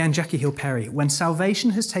 Again, Jackie Hill Perry, when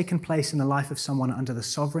salvation has taken place in the life of someone under the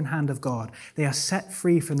sovereign hand of God, they are set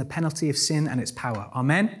free from the penalty of sin and its power.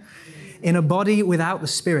 Amen? In a body without the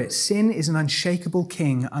Spirit, sin is an unshakable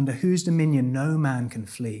king under whose dominion no man can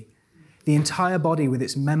flee. The entire body with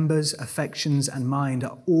its members, affections, and mind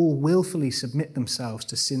are all willfully submit themselves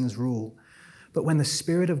to sin's rule. But when the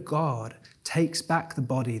Spirit of God takes back the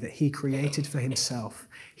body that he created for himself,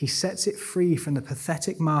 he sets it free from the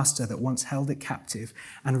pathetic master that once held it captive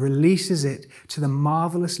and releases it to the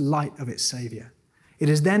marvelous light of its Savior. It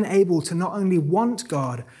is then able to not only want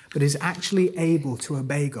God, but is actually able to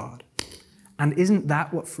obey God. And isn't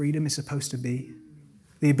that what freedom is supposed to be?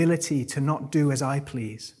 The ability to not do as I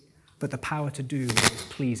please, but the power to do what is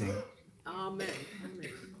pleasing. Amen.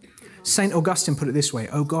 Amen. St. Augustine put it this way,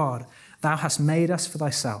 O God, thou hast made us for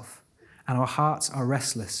thyself, and our hearts are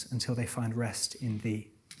restless until they find rest in thee.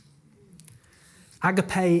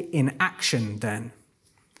 Agape in action, then.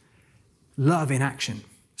 Love in action.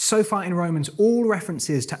 So far in Romans, all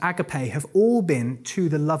references to agape have all been to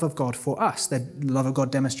the love of God for us. The love of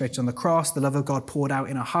God demonstrated on the cross, the love of God poured out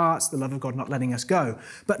in our hearts, the love of God not letting us go.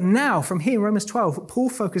 But now, from here in Romans 12, Paul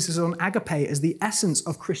focuses on agape as the essence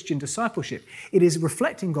of Christian discipleship. It is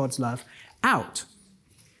reflecting God's love out.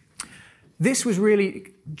 This was really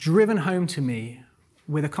driven home to me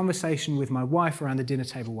with a conversation with my wife around the dinner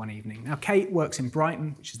table one evening. Now, Kate works in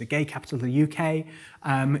Brighton, which is the gay capital of the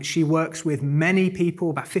UK. She works with many people,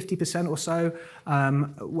 about 50% or so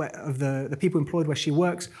of the people employed where she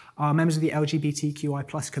works are members of the LGBTQI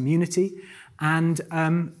plus community. And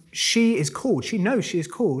she knows she is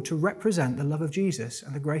called to represent the love of Jesus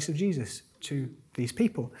and the grace of Jesus to these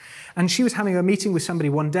people. And she was having a meeting with somebody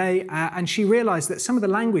one day, and she realized that some of the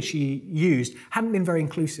language she used hadn't been very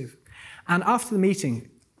inclusive. And after the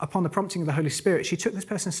meeting, upon the prompting of the Holy Spirit, she took this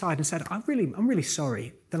person aside and said, I'm really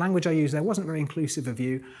sorry. The language I used there wasn't very inclusive of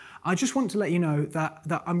you. I just want to let you know that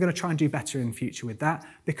I'm going to try and do better in the future with that,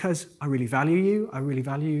 because I really value you. I really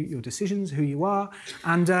value your decisions, who you are.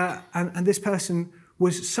 And this person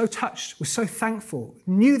was so touched, was so thankful,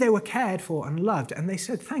 knew they were cared for and loved. And they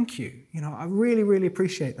said, thank you. I really, really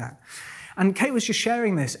appreciate that. And Kate was just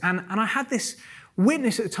sharing this. And I had this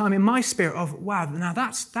witness at the time in my spirit of, wow, now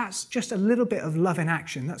that's just a little bit of love in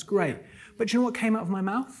action. That's great. But do you know what came out of my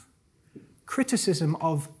mouth? Criticism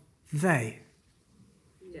of they.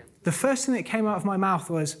 Yeah. The first thing that came out of my mouth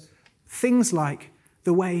was things like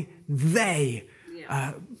the way they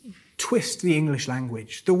twist the English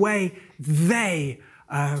language, the way they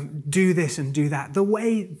do this and do that, the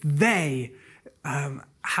way they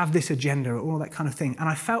have this agenda, all that kind of thing. And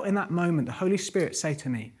I felt in that moment the Holy Spirit say to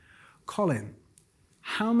me, Colin,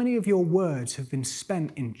 how many of your words have been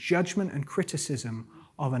spent in judgment and criticism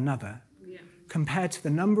of another compared to the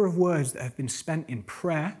number of words that have been spent in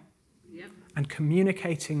prayer and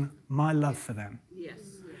communicating my love for them? Yes.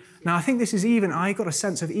 Now, I think this is I got a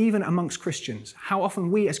sense of even amongst Christians, how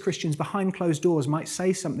often we as Christians behind closed doors might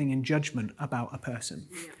say something in judgment about a person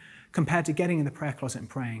compared to getting in the prayer closet and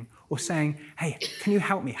praying or saying, hey, can you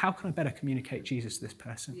help me? How can I better communicate Jesus to this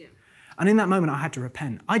person? Yeah. And in that moment, I had to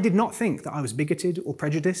repent. I did not think that I was bigoted or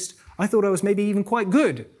prejudiced. I thought I was maybe even quite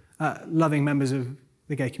good at loving members of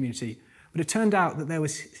the gay community. But it turned out that there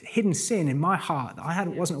was hidden sin in my heart that I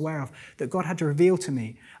wasn't aware of, that God had to reveal to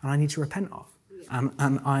me, and I need to repent of.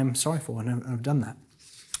 And I'm sorry for, and I've done that.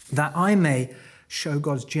 That I may show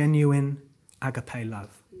God's genuine agape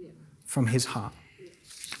love from his heart.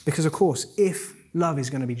 Because, of course, if love is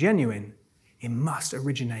going to be genuine, it must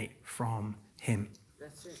originate from him.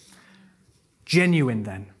 That's it. Genuine,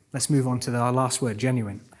 then. Let's move on to our last word,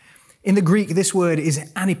 genuine. In the Greek, this word is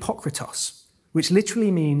anhypokritos, which literally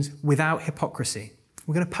means without hypocrisy.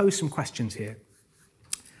 We're going to pose some questions here.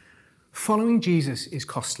 Following Jesus is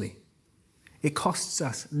costly. It costs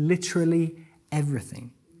us literally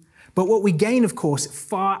everything. But what we gain, of course,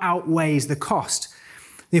 far outweighs the cost.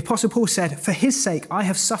 The Apostle Paul said, for his sake, I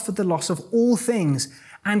have suffered the loss of all things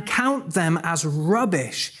and count them as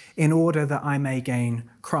rubbish in order that I may gain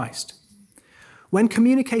Christ. When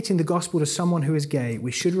communicating the gospel to someone who is gay,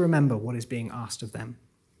 we should remember what is being asked of them.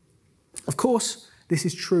 Of course, this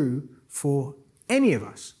is true for any of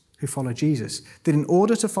us who follow Jesus, that in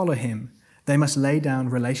order to follow him, they must lay down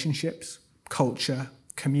relationships, culture,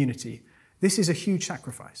 community. This is a huge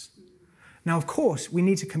sacrifice. Now, of course, we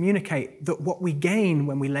need to communicate that what we gain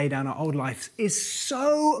when we lay down our old lives is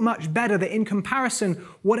so much better that in comparison,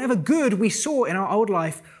 whatever good we saw in our old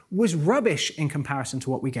life was rubbish in comparison to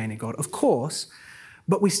what we gain in God. Of course,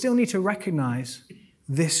 but we still need to recognize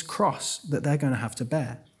this cross that they're going to have to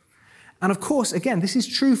bear. And of course, again, this is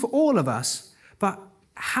true for all of us, but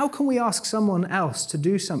how can we ask someone else to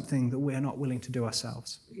do something that we're not willing to do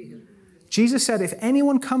ourselves? Jesus said, if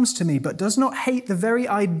anyone comes to me but does not hate the very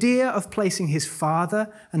idea of placing his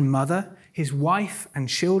father and mother, his wife and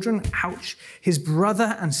children, ouch, his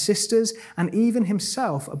brother and sisters, and even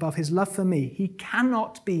himself above his love for me, he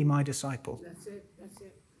cannot be my disciple. That's it. That's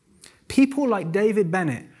it. People like David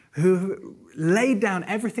Bennett, who laid down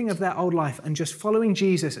everything of their old life and just following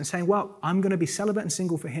Jesus and saying, well, I'm going to be celibate and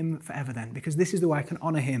single for him forever then, because this is the way I can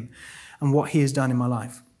honor him and what he has done in my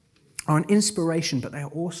life, are an inspiration, but they are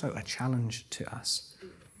also a challenge to us.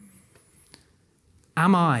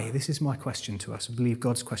 This is my question to us, I believe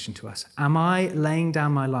God's question to us, am I laying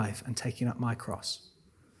down my life and taking up my cross?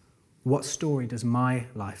 What story does my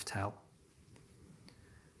life tell?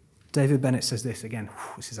 David Bennett says this again,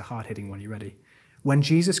 this is a hard-hitting one, you ready? When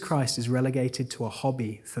Jesus Christ is relegated to a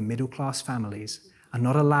hobby for middle-class families and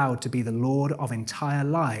not allowed to be the Lord of entire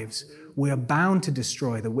lives, we are bound to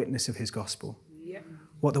destroy the witness of his gospel.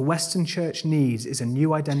 What the Western church needs is a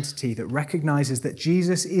new identity that recognizes that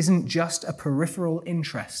Jesus isn't just a peripheral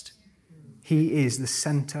interest. He is the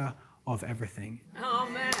center of everything.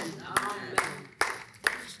 Amen. Amen.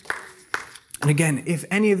 And again, if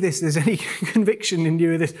any of this, there's any conviction in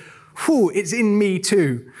you of this, it's in me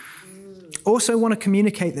too. Also want to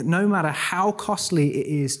communicate that no matter how costly it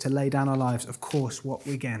is to lay down our lives, of course, what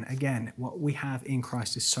we what we have in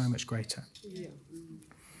Christ is so much greater. Yeah.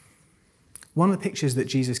 One of the pictures that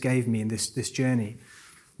Jesus gave me in this journey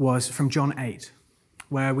was from John 8,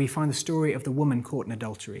 where we find the story of the woman caught in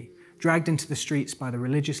adultery, dragged into the streets by the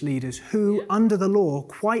religious leaders who, under the law,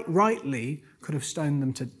 quite rightly could have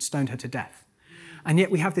stoned her to death. And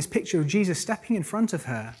yet we have this picture of Jesus stepping in front of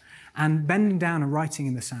her and bending down and writing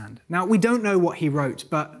in the sand. Now, we don't know what he wrote,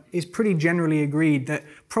 but it's pretty generally agreed that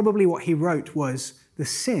probably what he wrote was the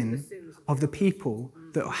sin of the people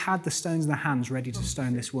that had the stones in their hands ready to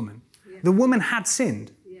stone this woman. The woman had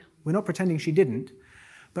sinned. We're not pretending she didn't.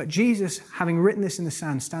 But Jesus, having written this in the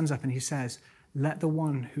sand, stands up and he says, let the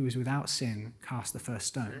one who is without sin cast the first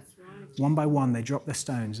stone. Right. One by one, they drop their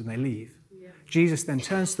stones and they leave. Yeah. Jesus then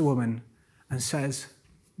turns to the woman and says,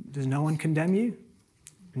 does no one condemn you?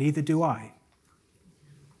 Neither do I.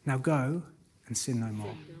 Now go and sin no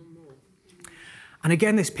more. And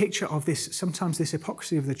again, this picture of this, sometimes this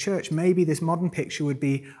hypocrisy of the church, maybe this modern picture would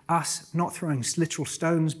be us not throwing literal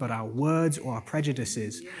stones, but our words or our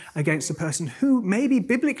prejudices against the person who maybe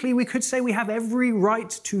biblically we could say we have every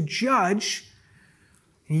right to judge,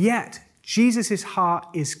 yet Jesus' heart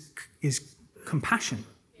is compassion.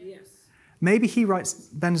 Yes. Maybe he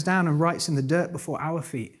bends down and writes in the dirt before our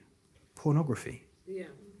feet, pornography. Yeah.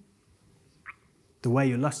 The way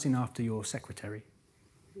you're lusting after your secretary.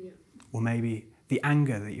 Yeah. Or maybe the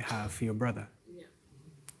anger that you have for your brother. Yeah.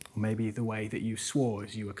 Or maybe the way that you swore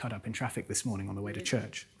as you were cut up in traffic this morning on the way to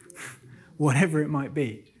church. Whatever it might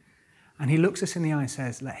be. And he looks us in the eye and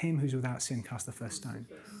says, let him who's without sin cast the first stone.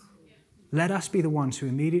 Let us be the ones who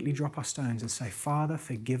immediately drop our stones and say, Father,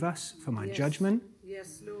 forgive us for my judgment.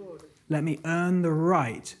 Yes, Lord. Let me earn the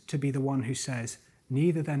right to be the one who says,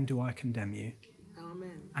 neither then do I condemn you.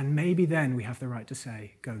 Amen. And maybe then we have the right to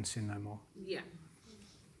say, go and sin no more. Yeah.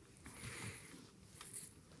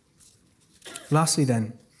 Lastly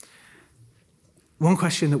then, one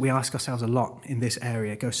question that we ask ourselves a lot in this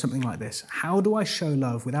area goes something like this. How do I show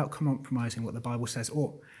love without compromising what the Bible says?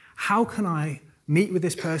 Or how can I meet with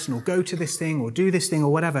this person or go to this thing or do this thing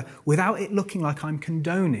or whatever without it looking like I'm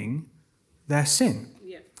condoning their sin?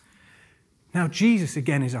 Yeah. Now, Jesus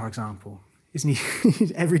again is our example, isn't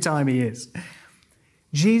he? Every time he is.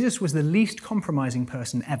 Jesus was the least compromising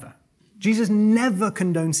person ever. Jesus never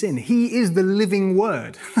condoned sin. He is the living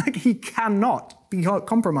word. He cannot be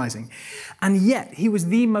compromising. And yet, he was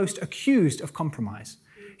the most accused of compromise.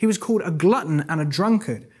 He was called a glutton and a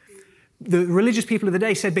drunkard. The religious people of the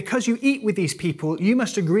day said, because you eat with these people, you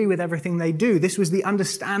must agree with everything they do. This was the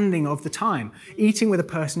understanding of the time. Eating with a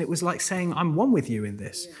person, it was like saying, I'm one with you in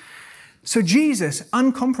this. So Jesus,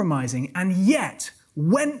 uncompromising, and yet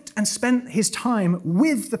went and spent his time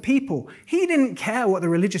with the people. He didn't care what the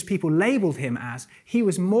religious people labeled him as. He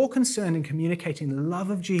was more concerned in communicating the love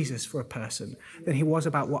of Jesus for a person than he was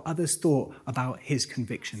about what others thought about his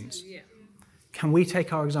convictions. Can we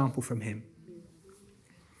take our example from him?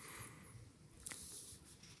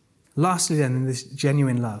 Lastly then, in this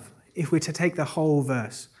genuine love, if we're to take the whole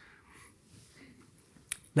verse,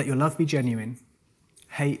 Let your love be genuine.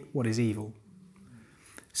 Hate what is evil.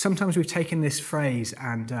 Sometimes we've taken this phrase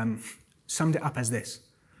and summed it up as this.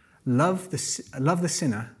 Love the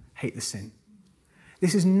sinner, hate the sin.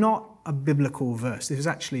 This is not a biblical verse. This is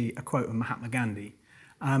actually a quote of Mahatma Gandhi.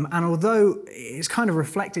 And although it's kind of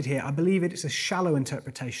reflected here, I believe it's a shallow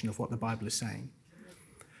interpretation of what the Bible is saying.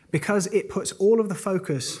 Because it puts all of the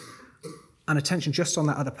focus and attention just on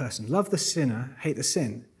that other person. Love the sinner, hate the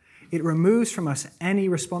sin. It removes from us any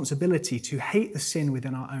responsibility to hate the sin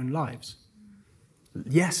within our own lives.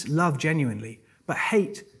 Yes, love genuinely, but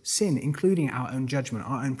hate sin, including our own judgment,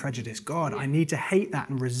 our own prejudice. God, I need to hate that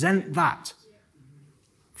and resent that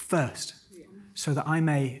first so that I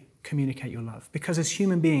may communicate your love. Because as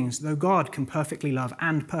human beings, though God can perfectly love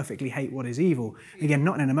and perfectly hate what is evil, again,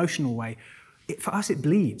 not in an emotional way, for us it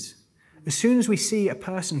bleeds. As soon as we see a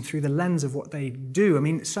person through the lens of what they do, I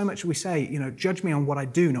mean, so much we say, judge me on what I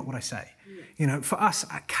do, not what I say. For us,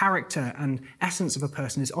 a character and essence of a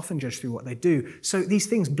person is often judged through what they do. So these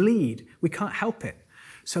things bleed. We can't help it.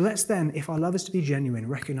 So let's then, if our love is to be genuine,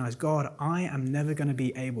 recognize, God, I am never going to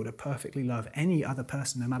be able to perfectly love any other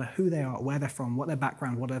person, no matter who they are, where they're from, what their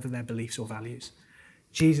background, whatever their beliefs or values.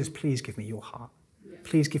 Jesus, please give me your heart.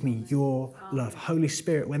 Please give me your love. Holy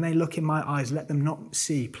Spirit, when they look in my eyes, let them not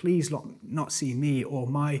see, please not see me or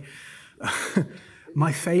my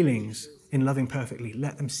failings in loving perfectly.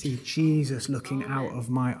 Let them see Jesus looking out of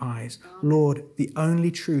my eyes. Lord, the only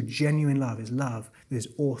true, genuine love that is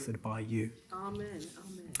authored by you. Amen.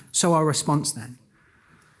 So our response then,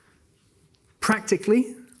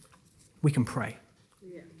 practically, we can pray.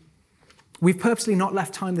 We've purposely not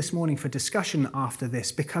left time this morning for discussion after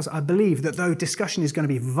this because I believe that though discussion is going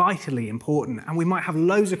to be vitally important and we might have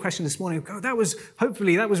loads of questions this morning, that was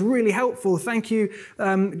really helpful. Thank you,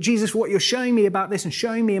 Jesus, for what you're showing me about this and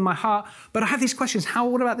showing me in my heart. But I have these questions.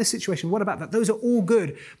 What about this situation? What about that? Those are all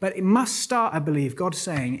good. But it must start, I believe, God's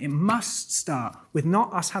saying, it must start with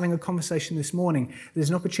not us having a conversation this morning. There's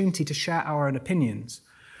an opportunity to share our own opinions.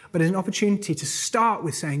 But there's an opportunity to start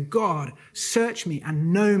with saying, God, search me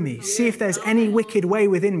and know me. See if there's any wicked way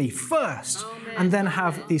within me first, and then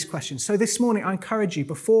have these questions. So this morning, I encourage you,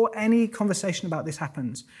 before any conversation about this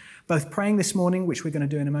happens, both praying this morning, which we're going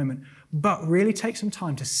to do in a moment, but really take some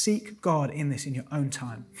time to seek God in this in your own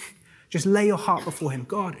time. Just lay your heart before him.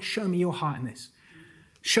 God, show me your heart in this.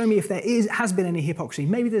 Show me if there has been any hypocrisy.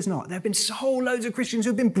 Maybe there's not. There have been whole loads of Christians who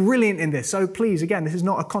have been brilliant in this. So please, again, this is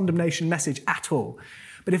not a condemnation message at all.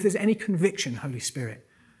 But if there's any conviction, Holy Spirit,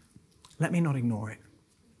 let me not ignore it.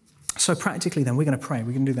 So practically then, we're going to pray.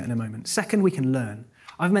 We're going to do that in a moment. Second, we can learn.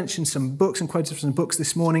 I've mentioned some books and quoted from some books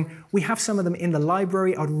this morning. We have some of them in the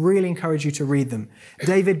library. I'd really encourage you to read them.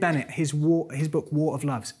 David Bennett, his book, War of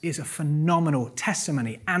Loves, is a phenomenal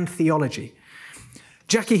testimony and theology.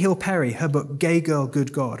 Jackie Hill Perry, her book, Gay Girl,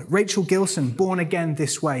 Good God. Rachel Gilson, Born Again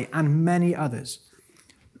This Way, and many others.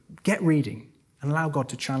 Get reading and allow God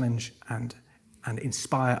to challenge and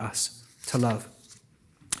inspire us to love.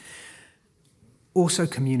 Also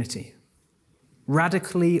community.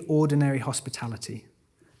 Radically ordinary hospitality.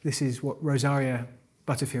 This is what Rosaria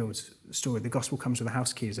Butterfield's story, The Gospel Comes with a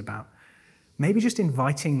House Key, is about. Maybe just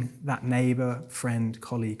inviting that neighbor, friend,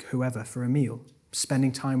 colleague, whoever, for a meal,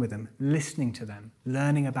 spending time with them, listening to them,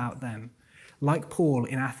 learning about them. Like Paul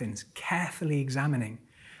in Athens, carefully examining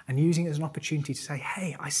and using it as an opportunity to say,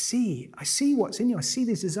 hey, I see what's in you. I see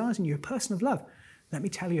these desires in you, a person of love. Let me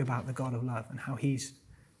tell you about the God of love and how he's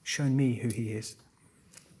shown me who he is.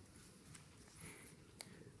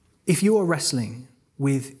 If you are wrestling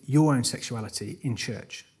with your own sexuality in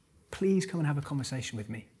church, please come and have a conversation with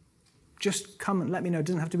me. Just come and let me know. It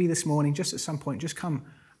doesn't have to be this morning, just at some point. Just come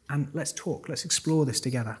and let's talk. Let's explore this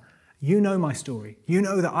together. You know my story. You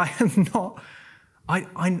know that I am not...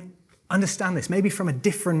 I understand this, maybe from a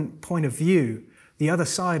different point of view, the other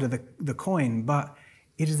side of the coin, but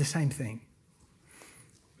it is the same thing.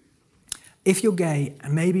 If you're gay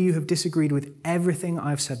and maybe you have disagreed with everything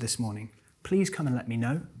I've said this morning, please come and let me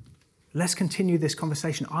know. Let's continue this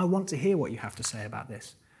conversation. I want to hear what you have to say about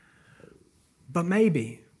this. But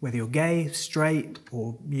maybe, whether you're gay, straight,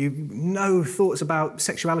 or you've no thoughts about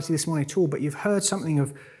sexuality this morning at all, but you've heard something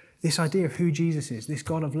of this idea of who Jesus is, this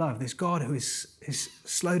God of love, this God who is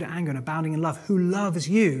slow to anger and abounding in love, who loves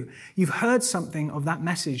you. You've heard something of that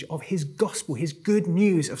message, of his gospel, his good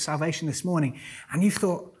news of salvation this morning, and you've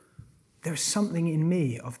thought, there's something in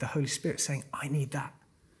me of the Holy Spirit saying, I need that.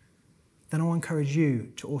 Then I'll encourage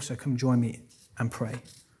you to also come join me and pray.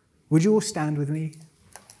 Would you all stand with me?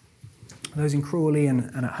 Those in Crawley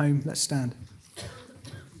and at home, let's stand.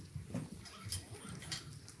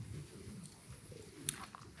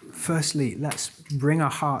 Firstly, let's bring our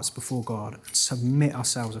hearts before God and submit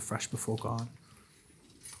ourselves afresh before God.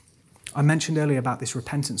 I mentioned earlier about this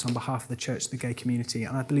repentance on behalf of the church, the gay community,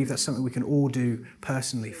 and I believe that's something we can all do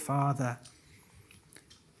personally. Father,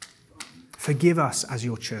 forgive us as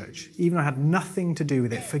your church. Even though I had nothing to do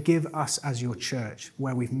with it, forgive us as your church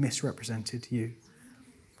where we've misrepresented you.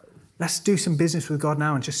 Let's do some business with God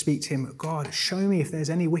now and just speak to him. God, show me if there's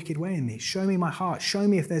any wicked way in me. Show me my heart. Show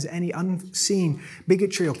me if there's any unseen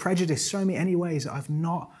bigotry or prejudice. Show me any ways that I've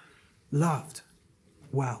not loved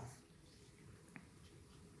well.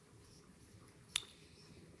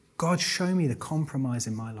 God, show me the compromise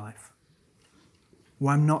in my life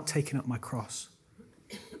where I'm not taking up my cross,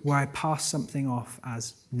 where I pass something off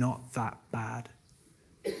as not that bad.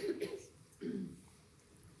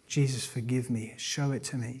 Jesus, forgive me. Show it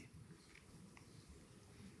to me.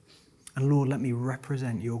 And Lord, let me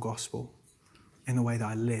represent your gospel in the way that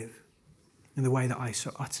I live, in the way that I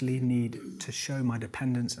so utterly need to show my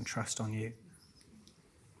dependence and trust on you.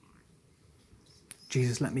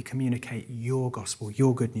 Jesus, let me communicate your gospel,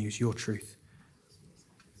 your good news, your truth.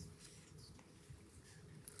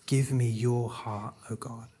 Give me your heart, O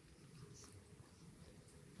God.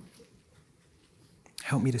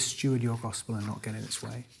 Help me to steward your gospel and not get in its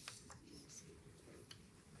way.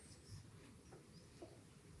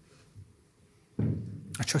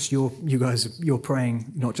 I trust you guys, you're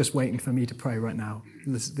praying, not just waiting for me to pray right now.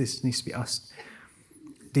 This needs to be us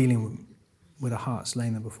dealing with our hearts,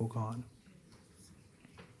 laying them before God.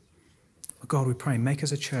 God, we pray, make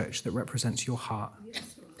us a church that represents your heart,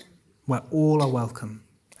 where all are welcome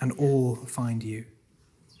and all find you.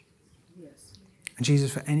 And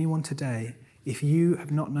Jesus, for anyone today, if you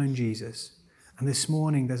have not known Jesus, and this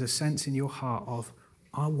morning there's a sense in your heart of,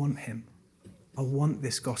 I want him. I want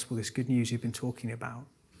this gospel, this good news you've been talking about.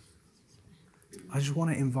 I just want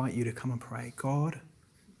to invite you to come and pray. God,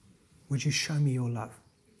 would you show me your love?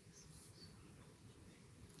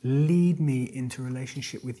 Lead me into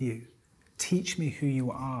relationship with you. Teach me who you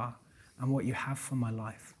are and what you have for my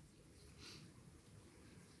life.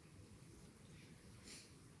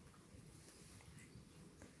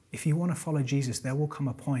 If you want to follow Jesus, there will come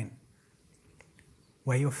a point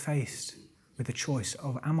where you're faced with the choice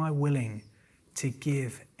of, am I willing to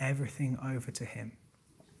give everything over to him?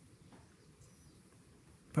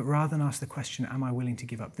 But rather than ask the question, am I willing to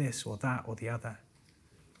give up this or that or the other?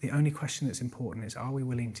 The only question that's important is, are we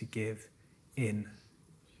willing to give in?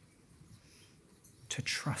 To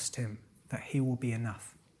trust him that he will be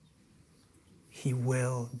enough. He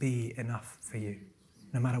will be enough for you.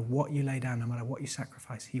 No matter what you lay down, no matter what you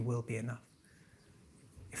sacrifice, he will be enough.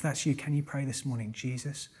 If that's you, can you pray this morning,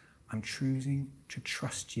 Jesus, I'm choosing to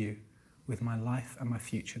trust you with my life and my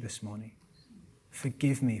future this morning.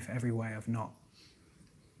 Forgive me for every way I've not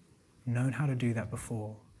known how to do that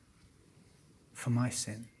before, for my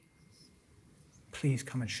sin. Please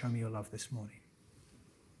come and show me your love this morning.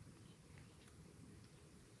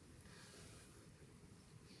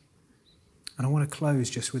 And I want to close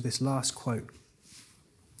just with this last quote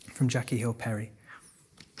from Jackie Hill Perry.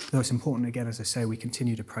 Though it's important, again, as I say, we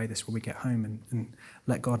continue to pray this when we get home and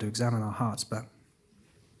let God examine our hearts, but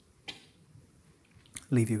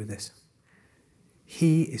leave you with this.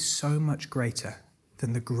 He is so much greater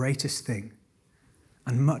than the greatest thing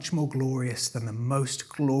and much more glorious than the most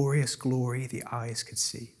glorious glory the eyes could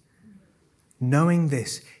see. Knowing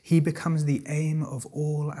this, he becomes the aim of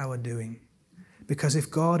all our doing. Because if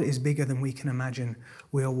God is bigger than we can imagine,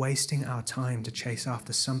 we are wasting our time to chase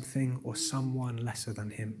after something or someone lesser than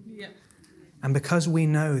him. Yeah. And because we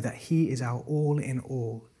know that he is our all in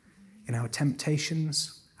our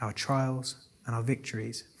temptations, our trials, and our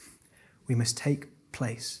victories, we must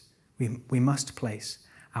place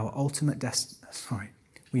our ultimate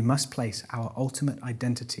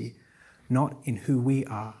identity not in who we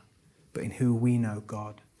are, but in who we know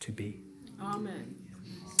God to be. Amen.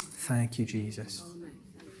 Thank you, Jesus.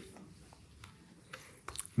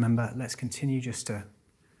 Remember, let's continue just to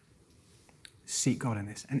seek God in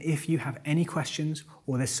this. And if you have any questions,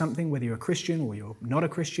 or there's something, whether you're a Christian or you're not a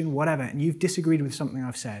Christian, whatever, and you've disagreed with something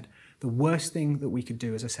I've said, the worst thing that we could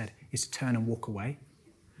do, as I said, is to turn and walk away.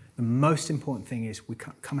 The most important thing is we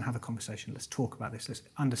come and have a conversation. Let's talk about this. Let's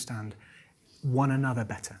understand one another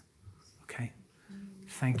better. Okay?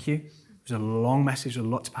 Thank you. It was a long message, a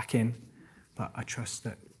lot to pack in, but I trust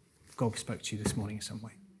that God spoke to you this morning in some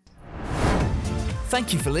way.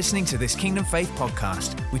 Thank you for listening to this Kingdom Faith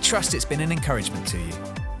podcast. We trust it's been an encouragement to you.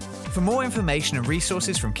 For more information and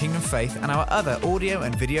resources from Kingdom Faith and our other audio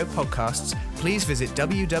and video podcasts, please visit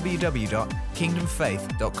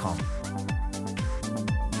www.kingdomfaith.com.